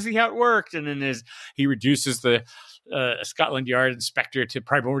 I want to see how it worked. And then he reduces the Scotland Yard inspector to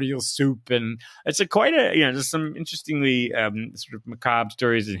primordial soup. And it's there's some interestingly sort of macabre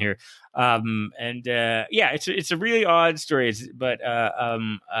stories in here. It's a really odd story. But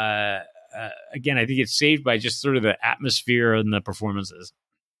again, I think it's saved by just sort of the atmosphere and the performances.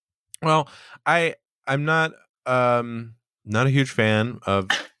 Well, I'm not a huge fan of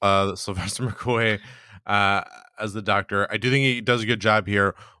Sylvester McCoy as the Doctor. I do think he does a good job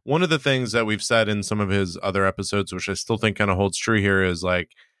here. One of the things that we've said in some of his other episodes, which I still think kind of holds true here, is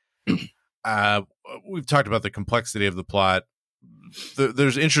like we've talked about the complexity of the plot.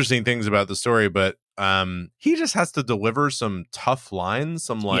 There's interesting things about the story, but he just has to deliver some tough lines,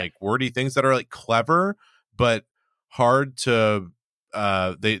 some like wordy things that are like clever but hard to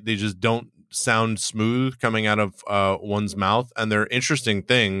they just don't sound smooth coming out of one's mouth, and they're interesting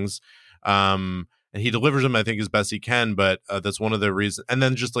things. And he delivers them, I think, as best he can, but that's one of the reasons. And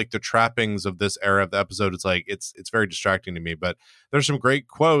then just like the trappings of this era of the episode, it's like it's very distracting to me. But there's some great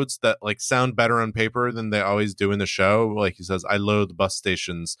quotes that like sound better on paper than they always do in the show. Like he says, "I loathe bus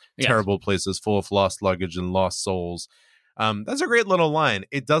stations, terrible places full of lost luggage and lost souls." That's a great little line.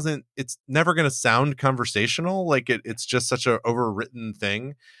 It's never going to sound conversational. Like it's just such a overwritten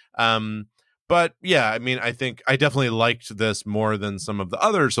thing. But yeah, I mean, I think I definitely liked this more than some of the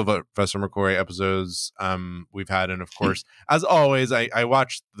other Sylvester McCoy episodes we've had. And of course, as always, I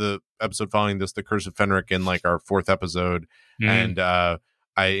watched the episode following this, The Curse of Fenric, in like our 4th episode. And I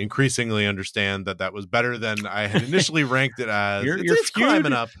increasingly understand that was better than I had initially ranked it as. It's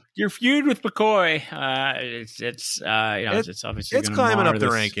climbing up. Your feud with McCoy, it's obviously it's climbing up the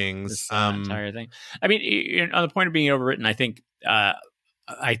rankings. This entire thing. I mean, on the point of being overwritten, I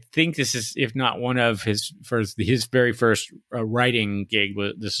think this is, if not one of his very first writing gig.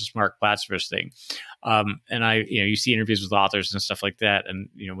 This is Mark Platt's first thing, and you see interviews with authors and stuff like that, and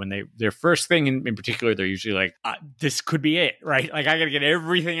when their first thing in particular, they're usually like, "This could be it, right? Like I got to get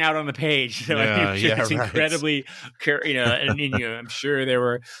everything out on the page." So it's incredibly, and I'm sure there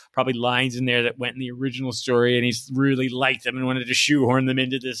were probably lines in there that went in the original story, and he's really liked them and wanted to shoehorn them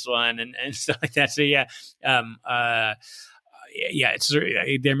into this one and stuff like that. So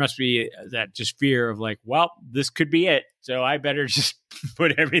there must be that just fear of like, well, this could be it, so I better just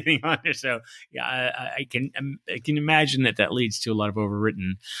put everything on there. So I can imagine that leads to a lot of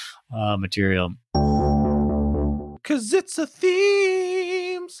overwritten material. 'Cause it's a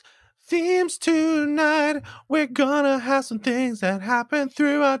themes tonight. We're gonna have some things that happen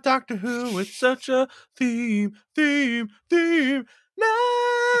throughout Doctor Who. It's such a theme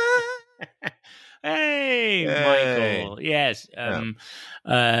night. Hey, Michael. Yes. We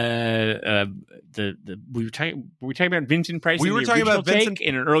were talking about Vincent Price. We were talking about Vincent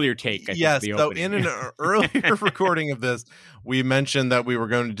in an earlier take. Yes. So in an earlier recording of this, we mentioned that we were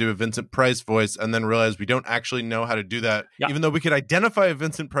going to do a Vincent Price voice, and then realized we don't actually know how to do that, even though we could identify a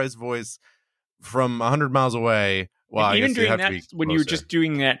Vincent Price voice from 100 miles away. Well, even during that, when you were just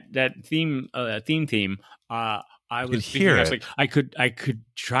doing that theme. I was thinking, I could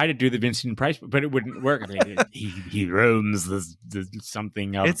try to do the Vincent Price, but it wouldn't work. He roams the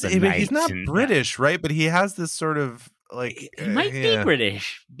something of the night. He's not British, right? But he has this sort of like he might be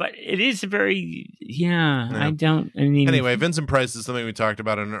British, but it is a very Anyway, Vincent Price is something we talked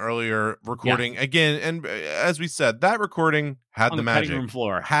about in an earlier recording again, and as we said, that recording had the magic. Cutting room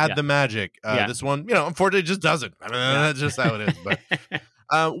floor the magic. This one, unfortunately, just doesn't. I mean, that's just how it is. But.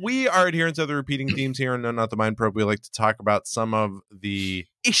 We are adherents of the repeating themes here on No Not the Mind Probe. We like to talk about some of the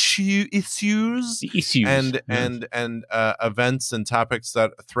issues and events and topics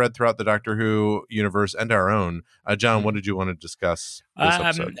that thread throughout the Doctor Who universe and our own. John, what did you want to discuss this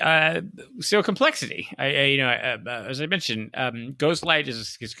episode? So complexity. As I mentioned, Ghostlight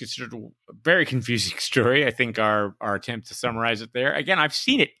is considered a very confusing story. I think our attempt to summarize it there. Again, I've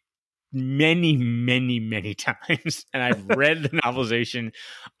seen it many times, and I've read the novelization.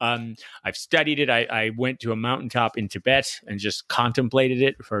 I've studied it. I went to a mountaintop in Tibet and just contemplated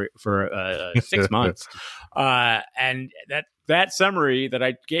it for 6 months. And that summary that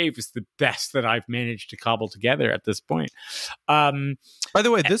I gave is the best that I've managed to cobble together at this point. By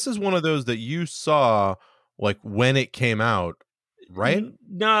the way, this is one of those that you saw like when it came out. Right?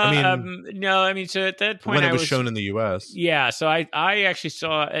 No. I mean, so at that point, when it was shown in the U.S. Yeah. So I actually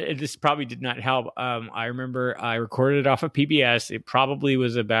saw. This probably did not help. I remember I recorded it off of PBS. It probably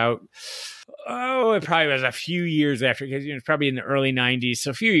was about. It probably was a few years after, because it's probably in the early '90s.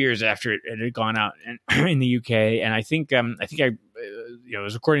 So a few years after it had gone out in the UK, and I think I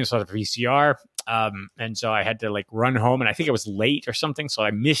was recording this on a VCR. And so I had to like run home, and I think I was late or something, so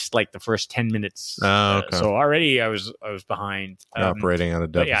I missed like the first 10 minutes. Okay. So already I was behind. Operating on a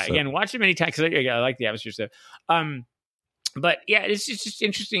deficit. But yeah, again, watch it many times because I like the atmosphere stuff. But yeah, it's just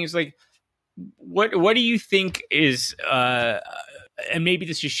interesting. It's like, what do you think is and maybe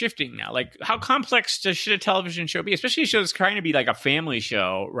this is shifting now. Like, how complex should a television show be? Especially a show that's trying to be like a family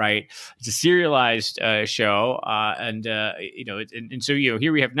show, right? It's a serialized show, and so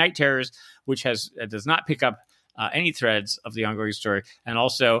here we have Night Terrors, which does not pick up any threads of the ongoing story, and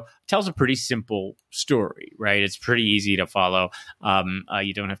also tells a pretty simple story, right? It's pretty easy to follow.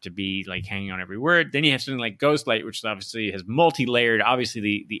 You don't have to be like hanging on every word. Then you have something like Ghostlight, which obviously has multi-layered,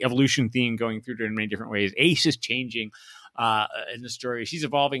 obviously the evolution theme going through in many different ways. Ace is changing in the story. She's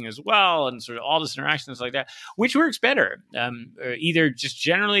evolving as well, and sort of all this interactions like that, which works better, either just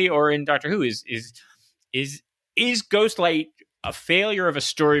generally or in Doctor Who. Is Ghostlight a failure of a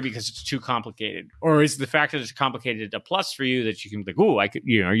story because it's too complicated, or is the fact that it's complicated a plus for you that you can be like, oh, I could,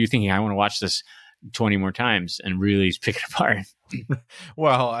 are you thinking I want to watch this 20 more times and really pick it apart?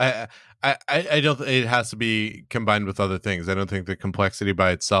 Well, I don't. It has to be combined with other things. I don't think the complexity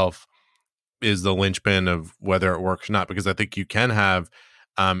by itself is the linchpin of whether it works or not, because I think you can have,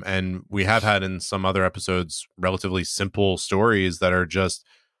 and we have had in some other episodes, relatively simple stories that are just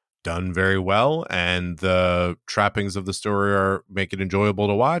done very well, and the trappings of the story make it enjoyable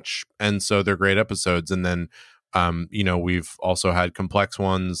to watch, and so they're great episodes. And then we've also had complex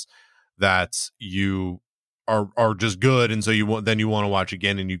ones that you are just good, and so you want to watch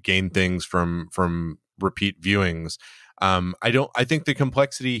again, and you gain things from repeat viewings. I think the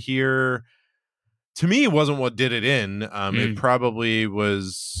complexity here, to me, it wasn't what did it in. It probably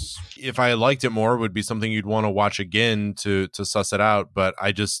was, if I liked it more, it would be something you'd want to watch again to suss it out. But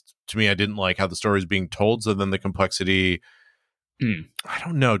I didn't like how the story is being told. So then the complexity, I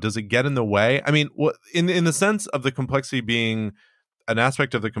don't know, does it get in the way? I mean, in the sense of the complexity being an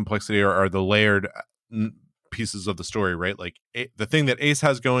aspect of the complexity are the layered pieces of the story, right? Like the thing that Ace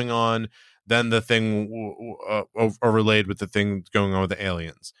has going on, then the thing overlaid with the thing going on with the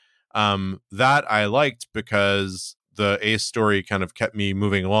aliens. That I liked because the Ace story kind of kept me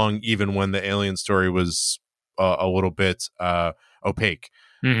moving along, even when the alien story was a little bit opaque.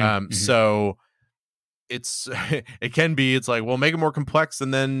 So it's like, well, make it more complex,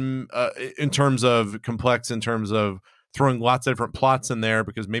 and then in terms of throwing lots of different plots in there,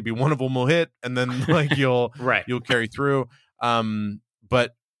 because maybe one of them will hit, and then like you'll carry through.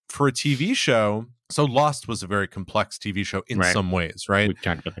 But for a TV show, so Lost was a very complex TV show in some ways, right? We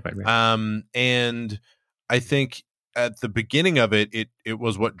talked about that, right? And I think at the beginning of it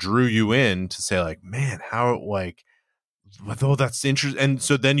was what drew you in to say, like, man, how, like, oh, that's interesting. And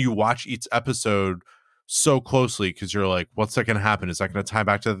so then you watch each episode so closely because you're like, what's that going to happen? Is that going to tie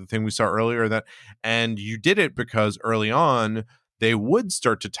back to the thing we saw earlier? And you did it because early on they would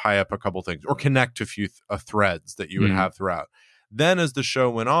start to tie up a couple things or connect to a few threads that you would have throughout. Then as the show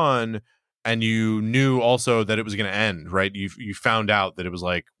went on, and you knew also that it was going to end, right? You found out that it was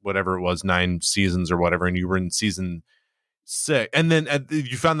like whatever it was, 9 seasons or whatever, and you were in season 6, and then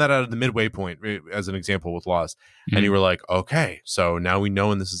you found that out at the midway point, as an example with Lost, and you were like, okay, so now we know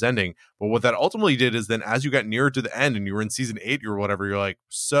when this is ending. But what that ultimately did is then, as you got nearer to the end, and you were in season 8 or whatever, you're like,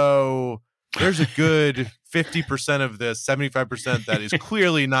 so there's a good 50% of this, 75% that is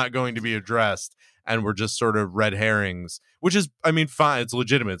clearly not going to be addressed, and we're just sort of red herrings, which is, I mean, fine, it's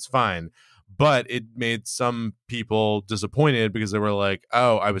legitimate, it's fine. But it made some people disappointed because they were like,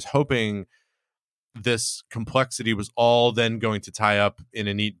 oh, I was hoping this complexity was all then going to tie up in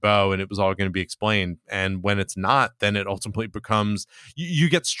a neat bow and it was all going to be explained. And when it's not, then it ultimately becomes, you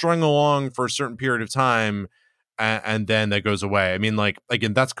get strung along for a certain period of time, and then that goes away. I mean, like,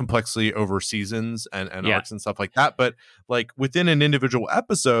 again, that's complexity over seasons and arcs and stuff like that. But like within an individual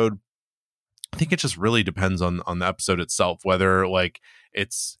episode, I think it just really depends on the episode itself, whether like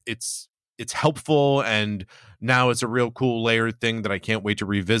it's helpful and now it's a real cool layered thing that I can't wait to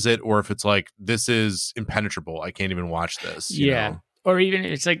revisit, or if it's like, this is impenetrable, I can't even watch this. You know? Or even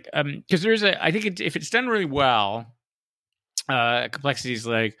it's like, because I think if it's done really well, complexity is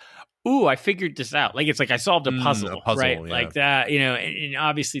like, ooh, I figured this out. Like, it's like I solved a puzzle, right? Yeah. Like that, and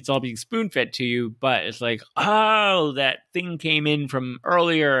obviously it's all being spoon fed to you, but it's like, oh, that thing came in from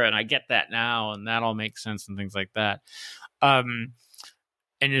earlier and I get that now, and that all makes sense and things like that.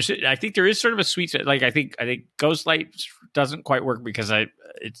 And I think there is sort of a sweet spot. Like I think Ghostlight doesn't quite work because it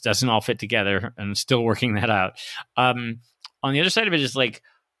doesn't all fit together, and I'm still working that out. On the other side of it is like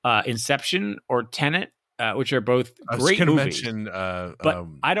Inception or Tenet, which are both great movies. But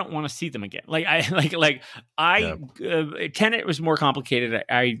I don't want to see them again. Tenet was more complicated.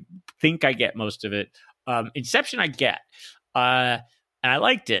 I think I get most of it. Inception I get, and I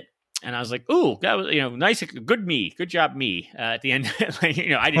liked it. I was like, "Ooh, that was nice, good job, me." At the end, like,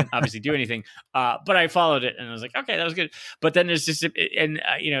 I didn't obviously do anything, but I followed it, and I was like, "Okay, that was good." But then there's just,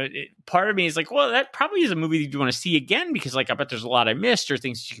 part of me is like, "Well, that probably is a movie that you want to see again because, like, I bet there's a lot I missed or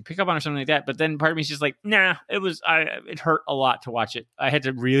things you can pick up on or something like that." But then part of me is just like, "Nah, it hurt a lot to watch it. I had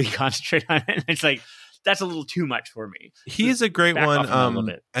to really concentrate on it." It's like, that's a little too much for me. He's a great one.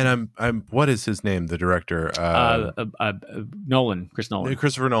 And I'm what is his name? The director,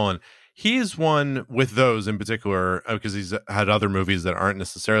 Christopher Nolan. He's one with those in particular because he's had other movies that aren't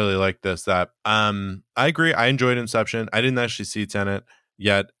necessarily like this. That I agree. I enjoyed Inception. I didn't actually see Tenet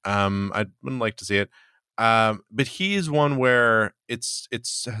yet. I wouldn't like to see it. But he's one where it's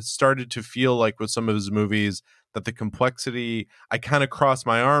started to feel like with some of his movies that the complexity, I kind of cross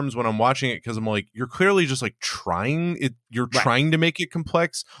my arms when I'm watching it because I'm like, you're clearly just like trying it. You're trying to make it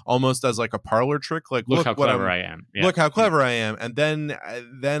complex almost as like a parlor trick. Like, look how clever I am. Yeah. Look how clever I am. And then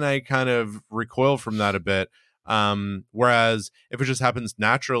I kind of recoil from that a bit. Whereas if it just happens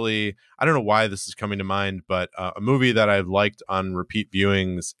naturally, I don't know why this is coming to mind, but a movie that I've liked on repeat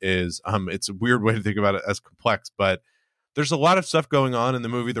viewings is, it's a weird way to think about it as complex, but there's a lot of stuff going on in the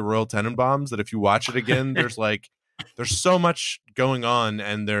movie The Royal Tenenbaums that if you watch it again, there's so much going on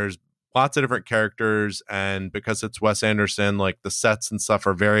and there's lots of different characters. And because it's Wes Anderson, like the sets and stuff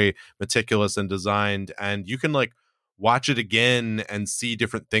are very meticulous and designed, and you can like watch it again and see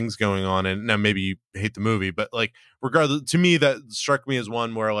different things going on. And now maybe you hate the movie, but like regardless, to me, that struck me as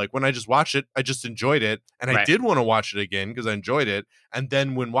one where like when I just watched it, I just enjoyed it. And I did want to watch it again because I enjoyed it. And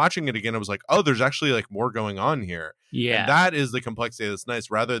then when watching it again, I was like, oh, there's actually like more going on here. Yeah. And that is the complexity that's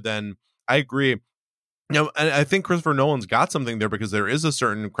nice rather than, I agree. And I think Christopher Nolan's got something there because there is a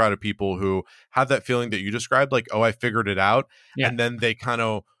certain crowd of people who have that feeling that you described, like, oh, I figured it out. Yeah. And then they kind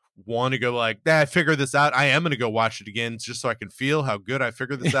of want to go like, I figured this out. I am going to go watch it again just so I can feel how good I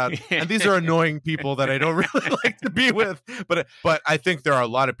figured this out. And these are annoying people that I don't really like to be with. But I think there are a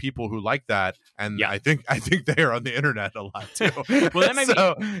lot of people who like that. And I think they are on the internet a lot too. Well, that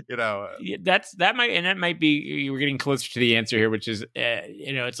might that might be, we're getting closer to the answer here, which is,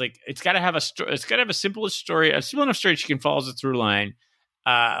 it's like, it's got to have a simple enough story that you can follow the through line.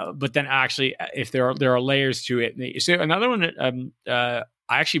 But then actually, if there are layers to it. So another one that,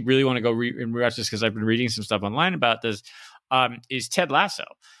 I actually really want to go and rewatch this because I've been reading some stuff online about this, is Ted Lasso,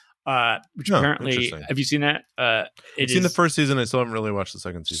 which apparently, have you seen that? I've seen the first season. I still haven't really watched the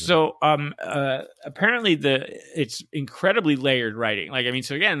second season. So apparently it's incredibly layered writing. Like, I mean,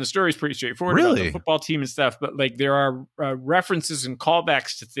 so again, the story is pretty straightforward about the football team and stuff, but like there are references and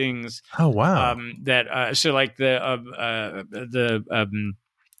callbacks to things. Oh, wow. So like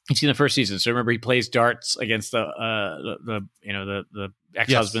you've seen the first season, so remember he plays darts against the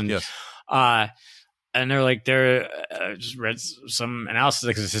ex-husband. Yes. And they're like, just read some analysis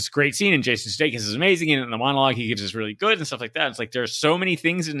because it's this great scene and Jason Sudeikis is amazing, and in the monologue he gives us really good and stuff like that. It's like there's so many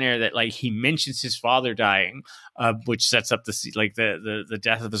things in there that like he mentions his father dying, which sets up the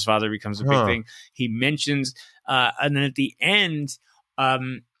death of his father becomes a big thing. He mentions, and then at the end,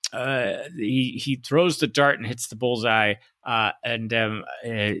 he throws the dart and hits the bullseye. The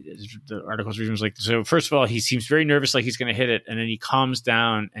article's reading was like, so first of all, he seems very nervous, like he's going to hit it. And then he calms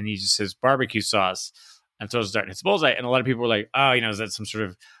down and he just says barbecue sauce and throws the dart and hits the bullseye. And a lot of people were like, oh, is that some sort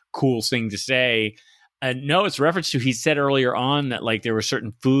of cool thing to say? And no, it's reference to, he said earlier on that like there were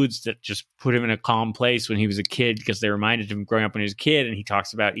certain foods that just put him in a calm place when he was a kid because they reminded him growing up when he was a kid. And he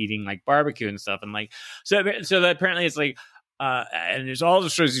talks about eating like barbecue and stuff. And like, so that apparently it's like, and there's all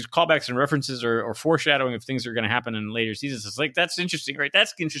these callbacks and references or foreshadowing of things that are going to happen in later seasons. It's like, that's interesting, right?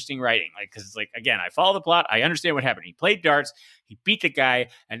 That's interesting writing. Like, because it's like, again, I follow the plot. I understand what happened. He played darts. He beat the guy.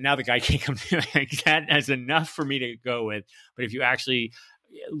 And now the guy can't come to like, that is enough for me to go with. But if you actually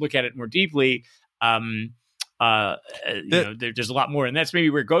look at it more deeply, there's a lot more, and that's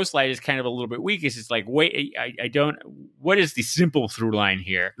maybe where Ghostlight is kind of a little bit weak. Is it's like, wait, what is the simple through line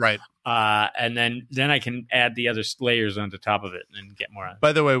here, right? And then I can add the other layers on the top of it and get more.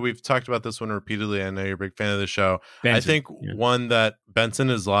 By the way, we've talked about this one repeatedly. I know you're a big fan of the show. Benson, I think one that Benson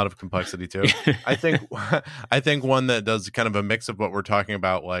is a lot of complexity too. I think one that does kind of a mix of what we're talking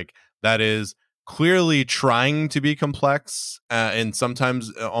about, like that is clearly trying to be complex and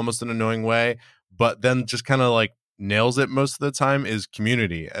sometimes almost an annoying way, but then just kind of like nails it most of the time, is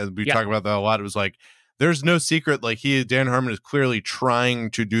Community. As we talk about that a lot, it was like, there's no secret. Like Dan Harmon is clearly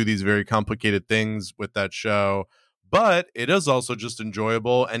trying to do these very complicated things with that show, but it is also just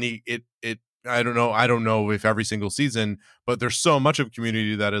enjoyable. And I don't know if every single season, but there's so much of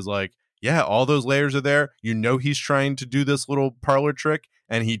Community that is like, yeah, all those layers are there. He's trying to do this little parlor trick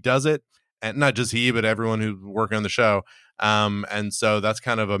and he does it. and not just he, but everyone who's working on the show. And so that's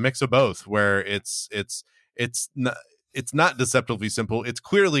kind of a mix of both, where it's not deceptively simple. It's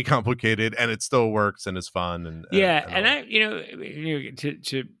clearly complicated, and it still works and is fun. And I,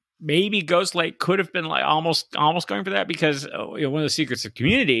 to maybe Ghostlight could have been like almost going for that, because one of the secrets of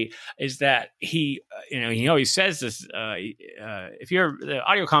Community is that he always says this. If you're the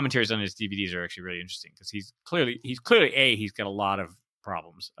audio commentaries on his DVDs are actually really interesting, because he's clearly he's got a lot of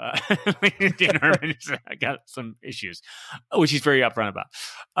problems. Dan Harmon's got some issues, which he's very upfront about.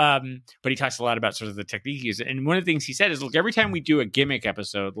 But he talks a lot about sort of the technique he uses. And one of the things he said is, look, every time we do a gimmick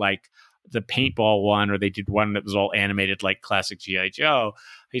episode like the paintball one, or they did one that was all animated like classic G.I. Joe,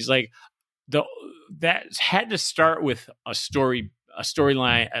 he's like, that had to start with a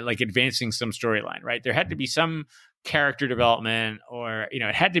storyline, like advancing some storyline, right? There had to be some character development, or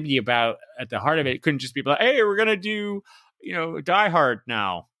it had to be about, at the heart of it, it couldn't just be like, hey, we're gonna do Die Hard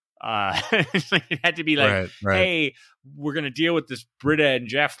now. It had to be like, right. Hey, we're going to deal with this Britta and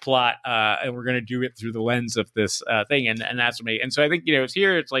Jeff plot, and we're going to do it through the lens of this thing, and that's what made. And so I think it's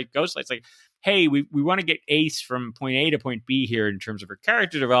here. It's like Ghostlight. It's like, hey, we want to get Ace from point A to point B here in terms of her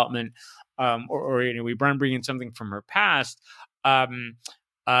character development, or we want to bring in something from her past, and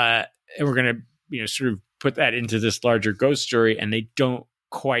we're going to sort of put that into this larger ghost story, and they don't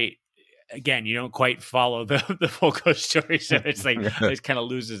quite. Again, you don't quite follow the full ghost story, so it's like it kind of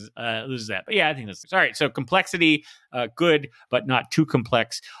loses that. But yeah, I think that's all right. So complexity, good, but not too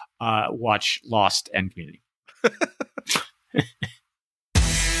complex. Watch Lost and Community.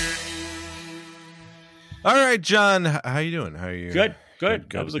 All right, John, how you doing? How are you? Good.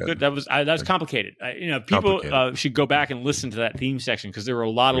 That was complicated. People should go back and listen to that theme section, because there were a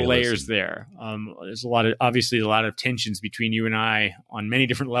lot of layers there. There's a lot of tensions between you and I on many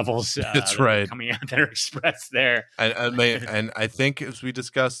different levels. That's right. Coming out that are expressed there. And I think, as we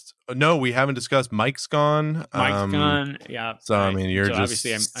discussed, no, we haven't discussed. Mike's gone. Mike's gone. Yeah. So I mean, you're just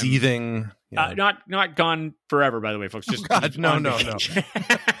seething. Not gone forever, by the way, folks. Just no.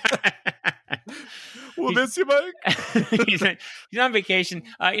 We'll miss you, Mike. he's on vacation.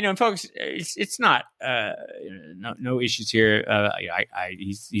 Folks, it's not no issues here.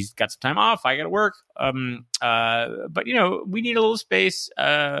 He's got some time off. I got to work. But we need a little space,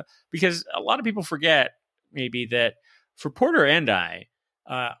 because a lot of people forget maybe that for Porter and I,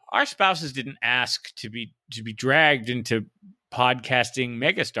 our spouses didn't ask to be dragged into podcasting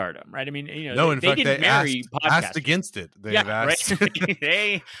megastardom, right? I mean, in fact, didn't marry asked against it.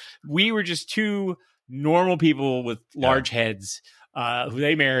 Right. We were just two normal people with large heads who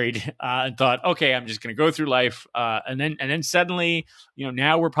they married and thought, okay, I'm just going to go through life, and then suddenly,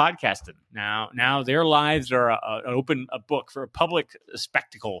 now we're podcasting. Now their lives are a book for a public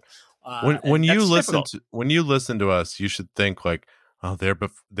spectacle. When you listen to us, you should think like, oh, there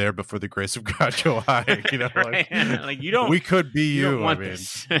before the grace of God go high. Right? Like you don't. We could be you. Don't want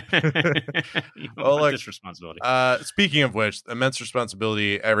this. You don't want this responsibility. Speaking of which, immense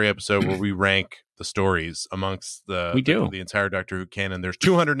responsibility. Every episode where we rank the stories amongst the entire Doctor Who canon. There's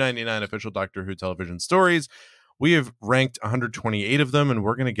 299 official Doctor Who television stories. We have ranked 128 of them, and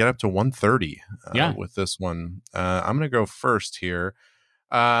we're going to get up to 130 with this one. I'm going to go first here.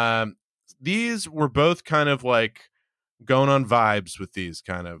 These were both kind of like going on vibes with these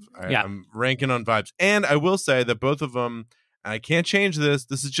kind of. I'm ranking on vibes. And I will say that both of them, I can't change this.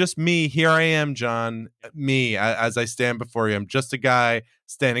 This is just me. Here I am, John. Me, as I stand before you. I'm just a guy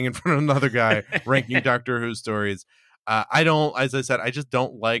standing in front of another guy ranking Doctor Who stories. As I said, I just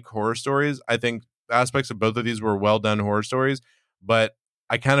don't like horror stories. I think aspects of both of these were well done horror stories, but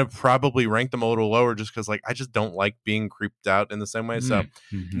I kind of probably rank them a little lower just because I just don't like being creeped out in the same way. So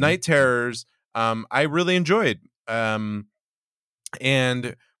Night Terrors, I really enjoyed. And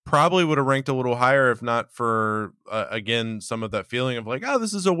probably would have ranked a little higher if not for again some of that feeling of like, oh,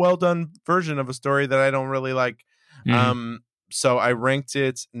 this is a well done version of a story that I don't really like. So I ranked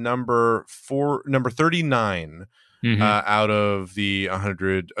it number 39 out of the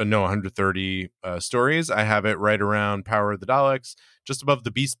 130 stories. I have it right around Power of the Daleks, just above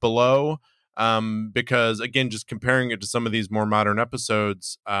The Beast Below, because again, just comparing it to some of these more modern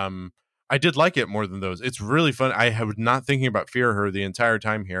episodes, I did like it more than those. It's really fun. I was not thinking about Fear Her the entire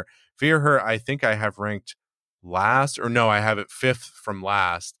time here. Fear Her, I think I have ranked last, or no, I have it 5th from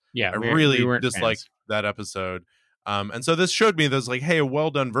last. Yeah, I really disliked that episode. And so this showed me this like, hey, a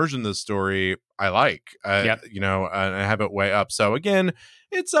well done version of this story I like. And I have it way up. So again,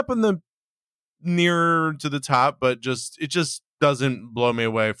 it's up in the nearer to the top, but it just doesn't blow me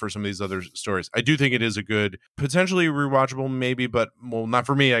away for some of these other stories. I do think it is a good, potentially rewatchable, maybe, but not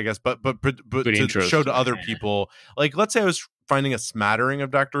for me, I guess. But to show to other people, like let's say I was finding a smattering of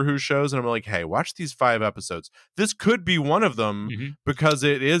Doctor Who shows, and I'm like, hey, watch these 5 episodes. This could be one of them because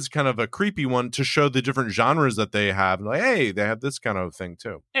it is kind of a creepy one to show the different genres that they have. And like, hey, they have this kind of thing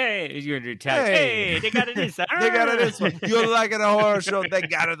too. Hey, you're in Italian. Hey, they got it this. They got it this one. You like it a horror show? They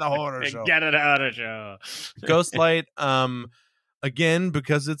got it the horror show. They got it a horror show. Ghostlight, again,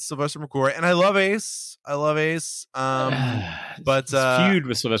 because it's Sylvester McCoy, and I love Ace. But this feud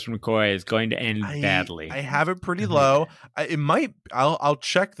with Sylvester McCoy is going to end badly. I have it pretty low. It might. I'll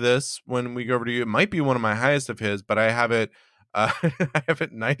check this when we go over to you. It might be one of my highest of his, but I have it. I have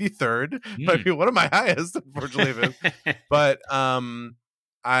it 93rd. Might be one of my highest, unfortunately. Of his. But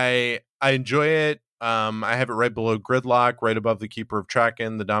I enjoy it. I have it right below Gridlock, right above the Keeper of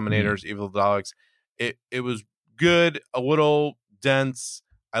Traken, the Dominators, Evil Daleks. It was good, a little dense.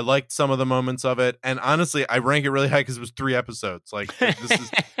 I liked some of the moments of it, and honestly, I rank it really high because it was 3 episodes. Like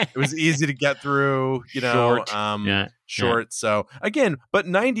it was easy to get through, short. Short. So again, but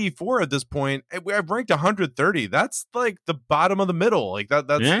 94 at this point, I've ranked 130. That's like the bottom of the middle. Like that's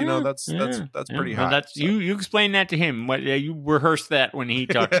that's pretty high. That's so. You explain that to him. What you rehearsed that when he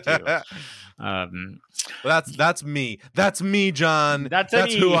talked to you. Well, that's me. That's me, John.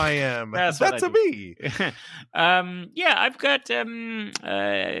 That's who I am. That's a me. I've got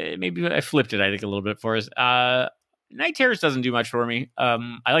maybe I flipped it, I think, a little bit for us. Night Terrors doesn't do much for me.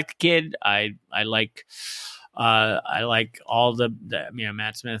 I like the kid. I like all the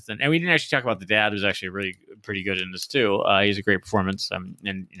Matt Smith, and we didn't actually talk about the dad, who's actually really pretty good in this too. He's a great performance,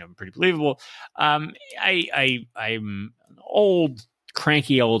 and pretty believable. I'm old,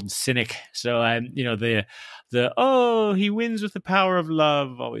 cranky old cynic, so I'm the he wins with the power of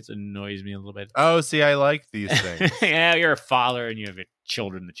love always annoys me a little bit. Oh, see, I like these things. Yeah, you're a father and you have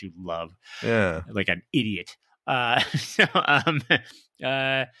children that you love. Yeah, like an idiot.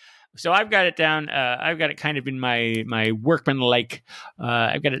 So I've got it down. I've got it kind of in my workman-like.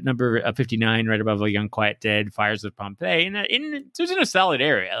 I've got it number 59, right above A Young Quiet Dead, Fires of Pompeii, and it's in a solid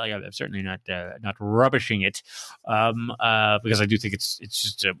area. Like I'm certainly not rubbishing it, because I do think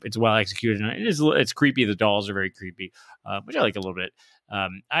it's well executed, and it's creepy. The dolls are very creepy, which I like a little bit.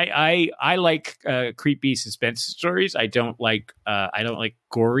 I like creepy suspense stories. I don't like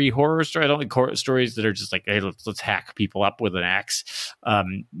gory horror stories. I don't like stories that are just like, hey, let's hack people up with an axe.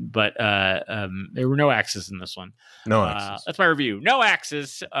 But there were no axes in this one. No axes. That's my review. No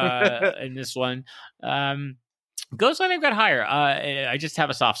axes in this one. Ghostlight I've got higher. I just have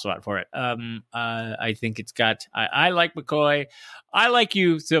a soft spot for it. I think it's got. I like McCoy. I like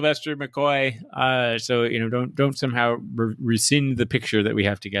you, Sylvester McCoy. So don't somehow rescind the picture that we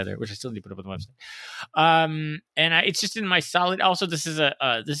have together, which I still need to put up on the website. And it's just in my solid. Also, this is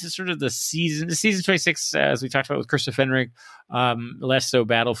sort of the season 26, as we talked about with Christopher Fenrick. Less so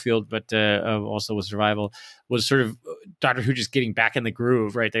Battlefield, but also with Survival, was sort of Doctor Who just getting back in the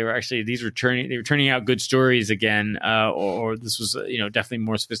groove, right? They were turning out good stories again, or this was definitely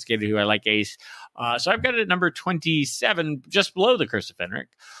more sophisticated. Who I like Ace, so I've got it at number 27, just below the Curse of Fenric.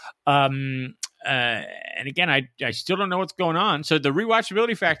 And again, I still don't know what's going on. So the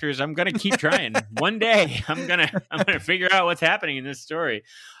rewatchability factor is I'm going to keep trying. One day I'm going to figure out what's happening in this story.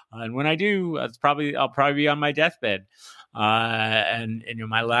 And when I do, I'll probably be on my deathbed. And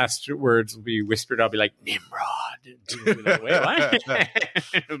my last words will be whispered. I'll be like, Nimrod. Wait, what?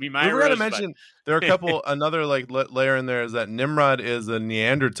 It'll be my. We were going to mention there are a couple. Another layer in there is that Nimrod is a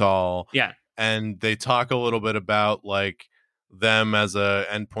Neanderthal. Yeah, and they talk a little bit about like them as a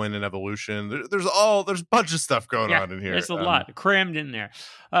endpoint in evolution. There's a bunch of stuff going on in here. There's a lot crammed in there.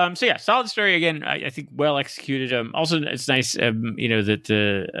 So yeah, solid story again. I think well executed. Also, it's nice, that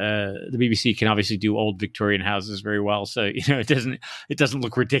the BBC can obviously do old Victorian houses very well. So it doesn't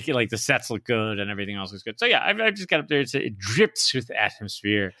look ridiculous. Like the sets look good and everything else looks good. So yeah, I've just got up there. It drips with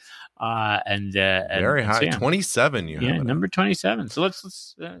atmosphere. And very high, so, 27. Number 27. So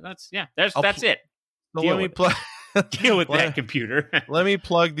that's it. So let me plug. Deal with that computer. Let me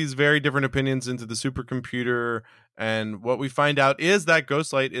plug these very different opinions into the supercomputer, and what we find out is that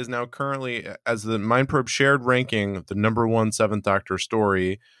Ghostlight is now currently, as the Mindprobe shared ranking, the number 1 7th Doctor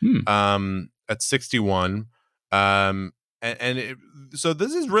story, at 61. So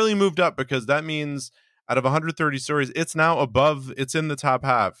this has really moved up, because that means out of 130 stories, it's now above. It's in the top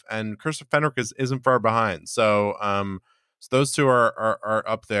half, and Curse of Fenric isn't far behind. So those two are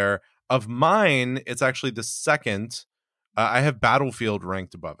up there. Of mine, it's actually the second. I have Battlefield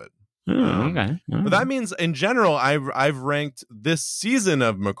ranked above it. Oh, okay. But that means, in general, I've ranked this season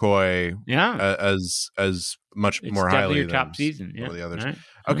of McCoy as much more highly your than top season. some of the others. Right.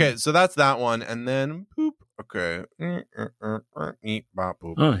 Okay, so that's that one, and then poop. Okay. Oh, hey.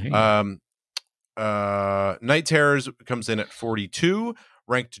 Night Terrors comes in at 42,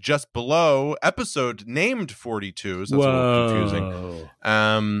 ranked just below episode named 42. So that's a little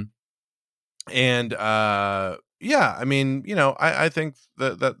confusing. Yeah, I mean, I think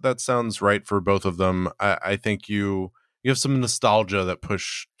that sounds right for both of them. I think you have some nostalgia that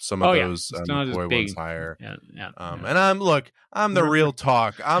push some of those McCoy ones higher. And I'm the real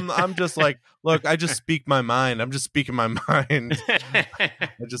talk. I'm just like, look, I just speak my mind. I'm just speaking my mind. I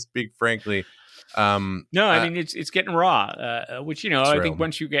just speak frankly. I mean it's getting raw, which I think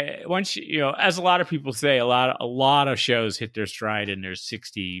once you as a lot of people say, a lot of shows hit their stride in their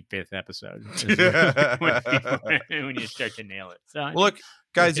 65th episode when you start to nail it. So look,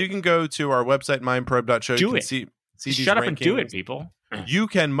 guys, you can go to our website mindprobe.show. You can see shut up rankings. And do it, people. You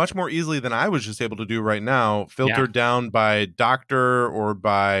can much more easily than I was just able to do right now, filter down by doctor or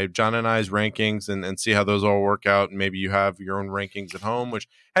by John and I's rankings and see how those all work out. And maybe you have your own rankings at home, which,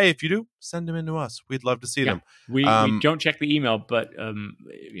 hey, if you do, send them in to us. We'd love to see them. We don't check the email, but, I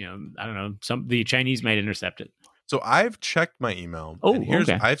don't know, the Chinese might intercept it. So I've checked my email.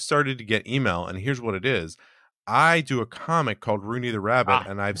 I've started to get email, and here's what it is. I do a comic called Rooney the Rabbit,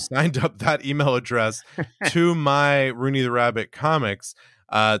 and I've signed up that email address to my Rooney the Rabbit comics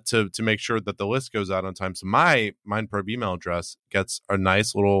to make sure that the list goes out on time. So my MindProbe email address gets a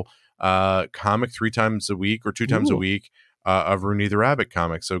nice little comic 3 times a week or 2 times a week of Rooney the Rabbit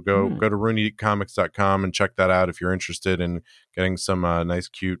comics. So go to RooneyComics.com and check that out if you're interested in getting some nice,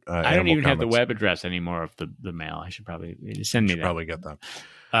 cute I don't even have the web address anymore of the mail. I should probably send me that. Probably get that.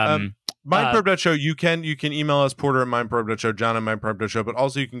 Mindprobe.show. You can email us, Porter at mindprobe.show, John at mindprobe.show, but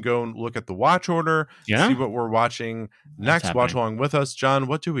also you can go and look at the watch order, see what we're watching next, watch along with us. John,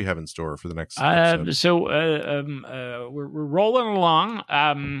 what do we have in store for the next episode? So we're rolling along,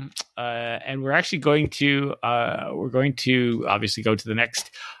 and we're actually going to obviously go to the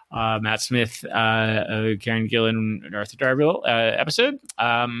next Matt Smith, Karen Gillan, and Arthur Darvill episode.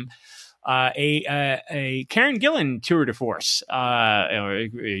 A Karen Gillan tour de force, a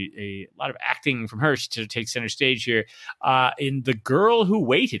lot of acting from her to take center stage here. In The Girl Who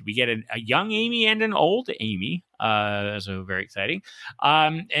Waited, we get a young Amy and an old Amy, so very exciting.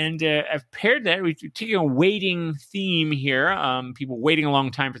 And I've paired that. We've taken a waiting theme here, people waiting a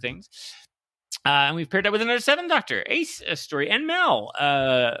long time for things. And we've paired that with another 7th Doctor Ace story and Mel.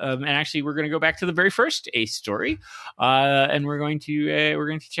 And actually, we're going to go back to the very first Ace story, and we're going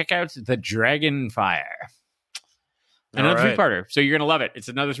to check out The Dragonfire. Another 3-parter. So you're going to love it. It's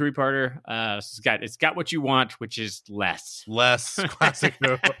another 3-parter. It's got what you want, which is less classic.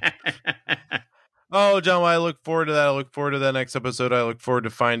 Oh, John, well, I look forward to that. I look forward to that next episode. I look forward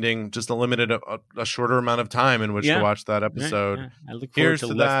to finding just a shorter amut of time in which to watch that episode. Yeah. I look forward to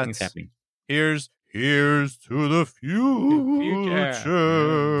less things happening. Here's to the future.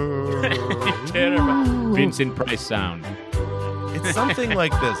 Vincent Price sound. It's something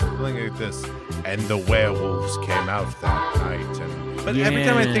like this. And the werewolves came out that night. But every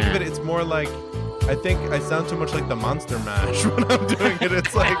time I think of it, it's more like, I think I sound too much like the Monster Mash when I'm doing it.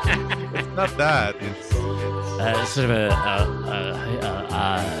 It's like, it's not that. It's sort of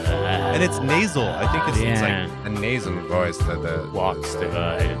and it's nasal. I think it's like a nasal voice that walks the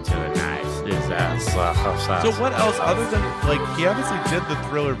void into the night. So what else other than, like, he obviously did the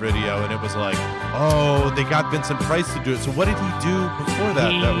Thriller video and it was like, oh, they got Vincent Price to do it. So what did he do before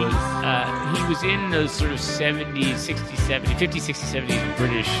that? He was in those sort of 70s, 60s, 70s, 50s, 60s, 70s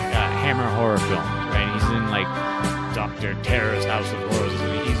British Hammer horror films, right? He's in like Dr. Terror's House of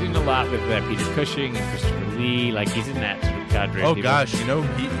Horrors. He's in a lot with Peter Cushing and Christopher Lee. Like, he's in that sort of cadre. Oh gosh, he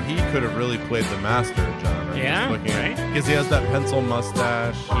could have really played the master, John. Right? Because he has that pencil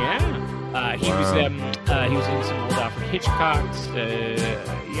mustache. Yeah. He was in some old Alfred Hitchcock's.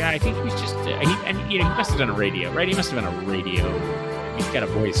 I think he was just he must have done a radio, right? He must have done a radio. He's got a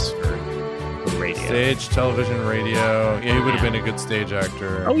voice for radio, stage, television, radio. Yeah, he would have been a good stage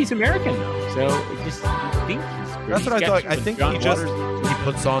actor. Oh, he's American though, so I think he's. That's what I thought. I think he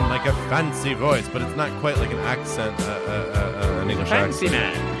puts on like a fancy voice, but it's not quite like an accent, an English fancy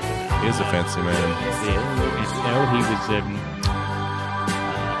accent. Man. He is a fancy man. He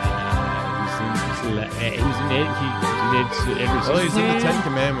was. He's in the Ten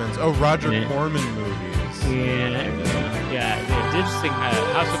Commandments. Oh, Roger Corman movies. Yeah. They did sing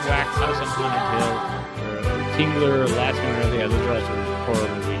House of Wax, House on Haunted Hill, Tingler, Last One or the Others, also horror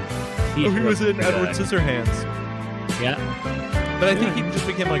movies. He was in Edward Scissorhands. Yeah. But I think he just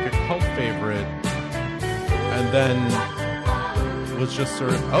became like a cult favorite, and then was just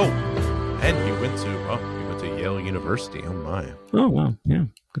sort of and he went to Yale University. Oh my. Oh wow, yeah,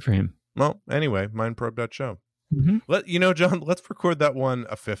 good for him. Well, anyway, mindprobe.show. John, let's record that one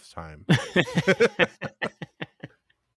a fifth time.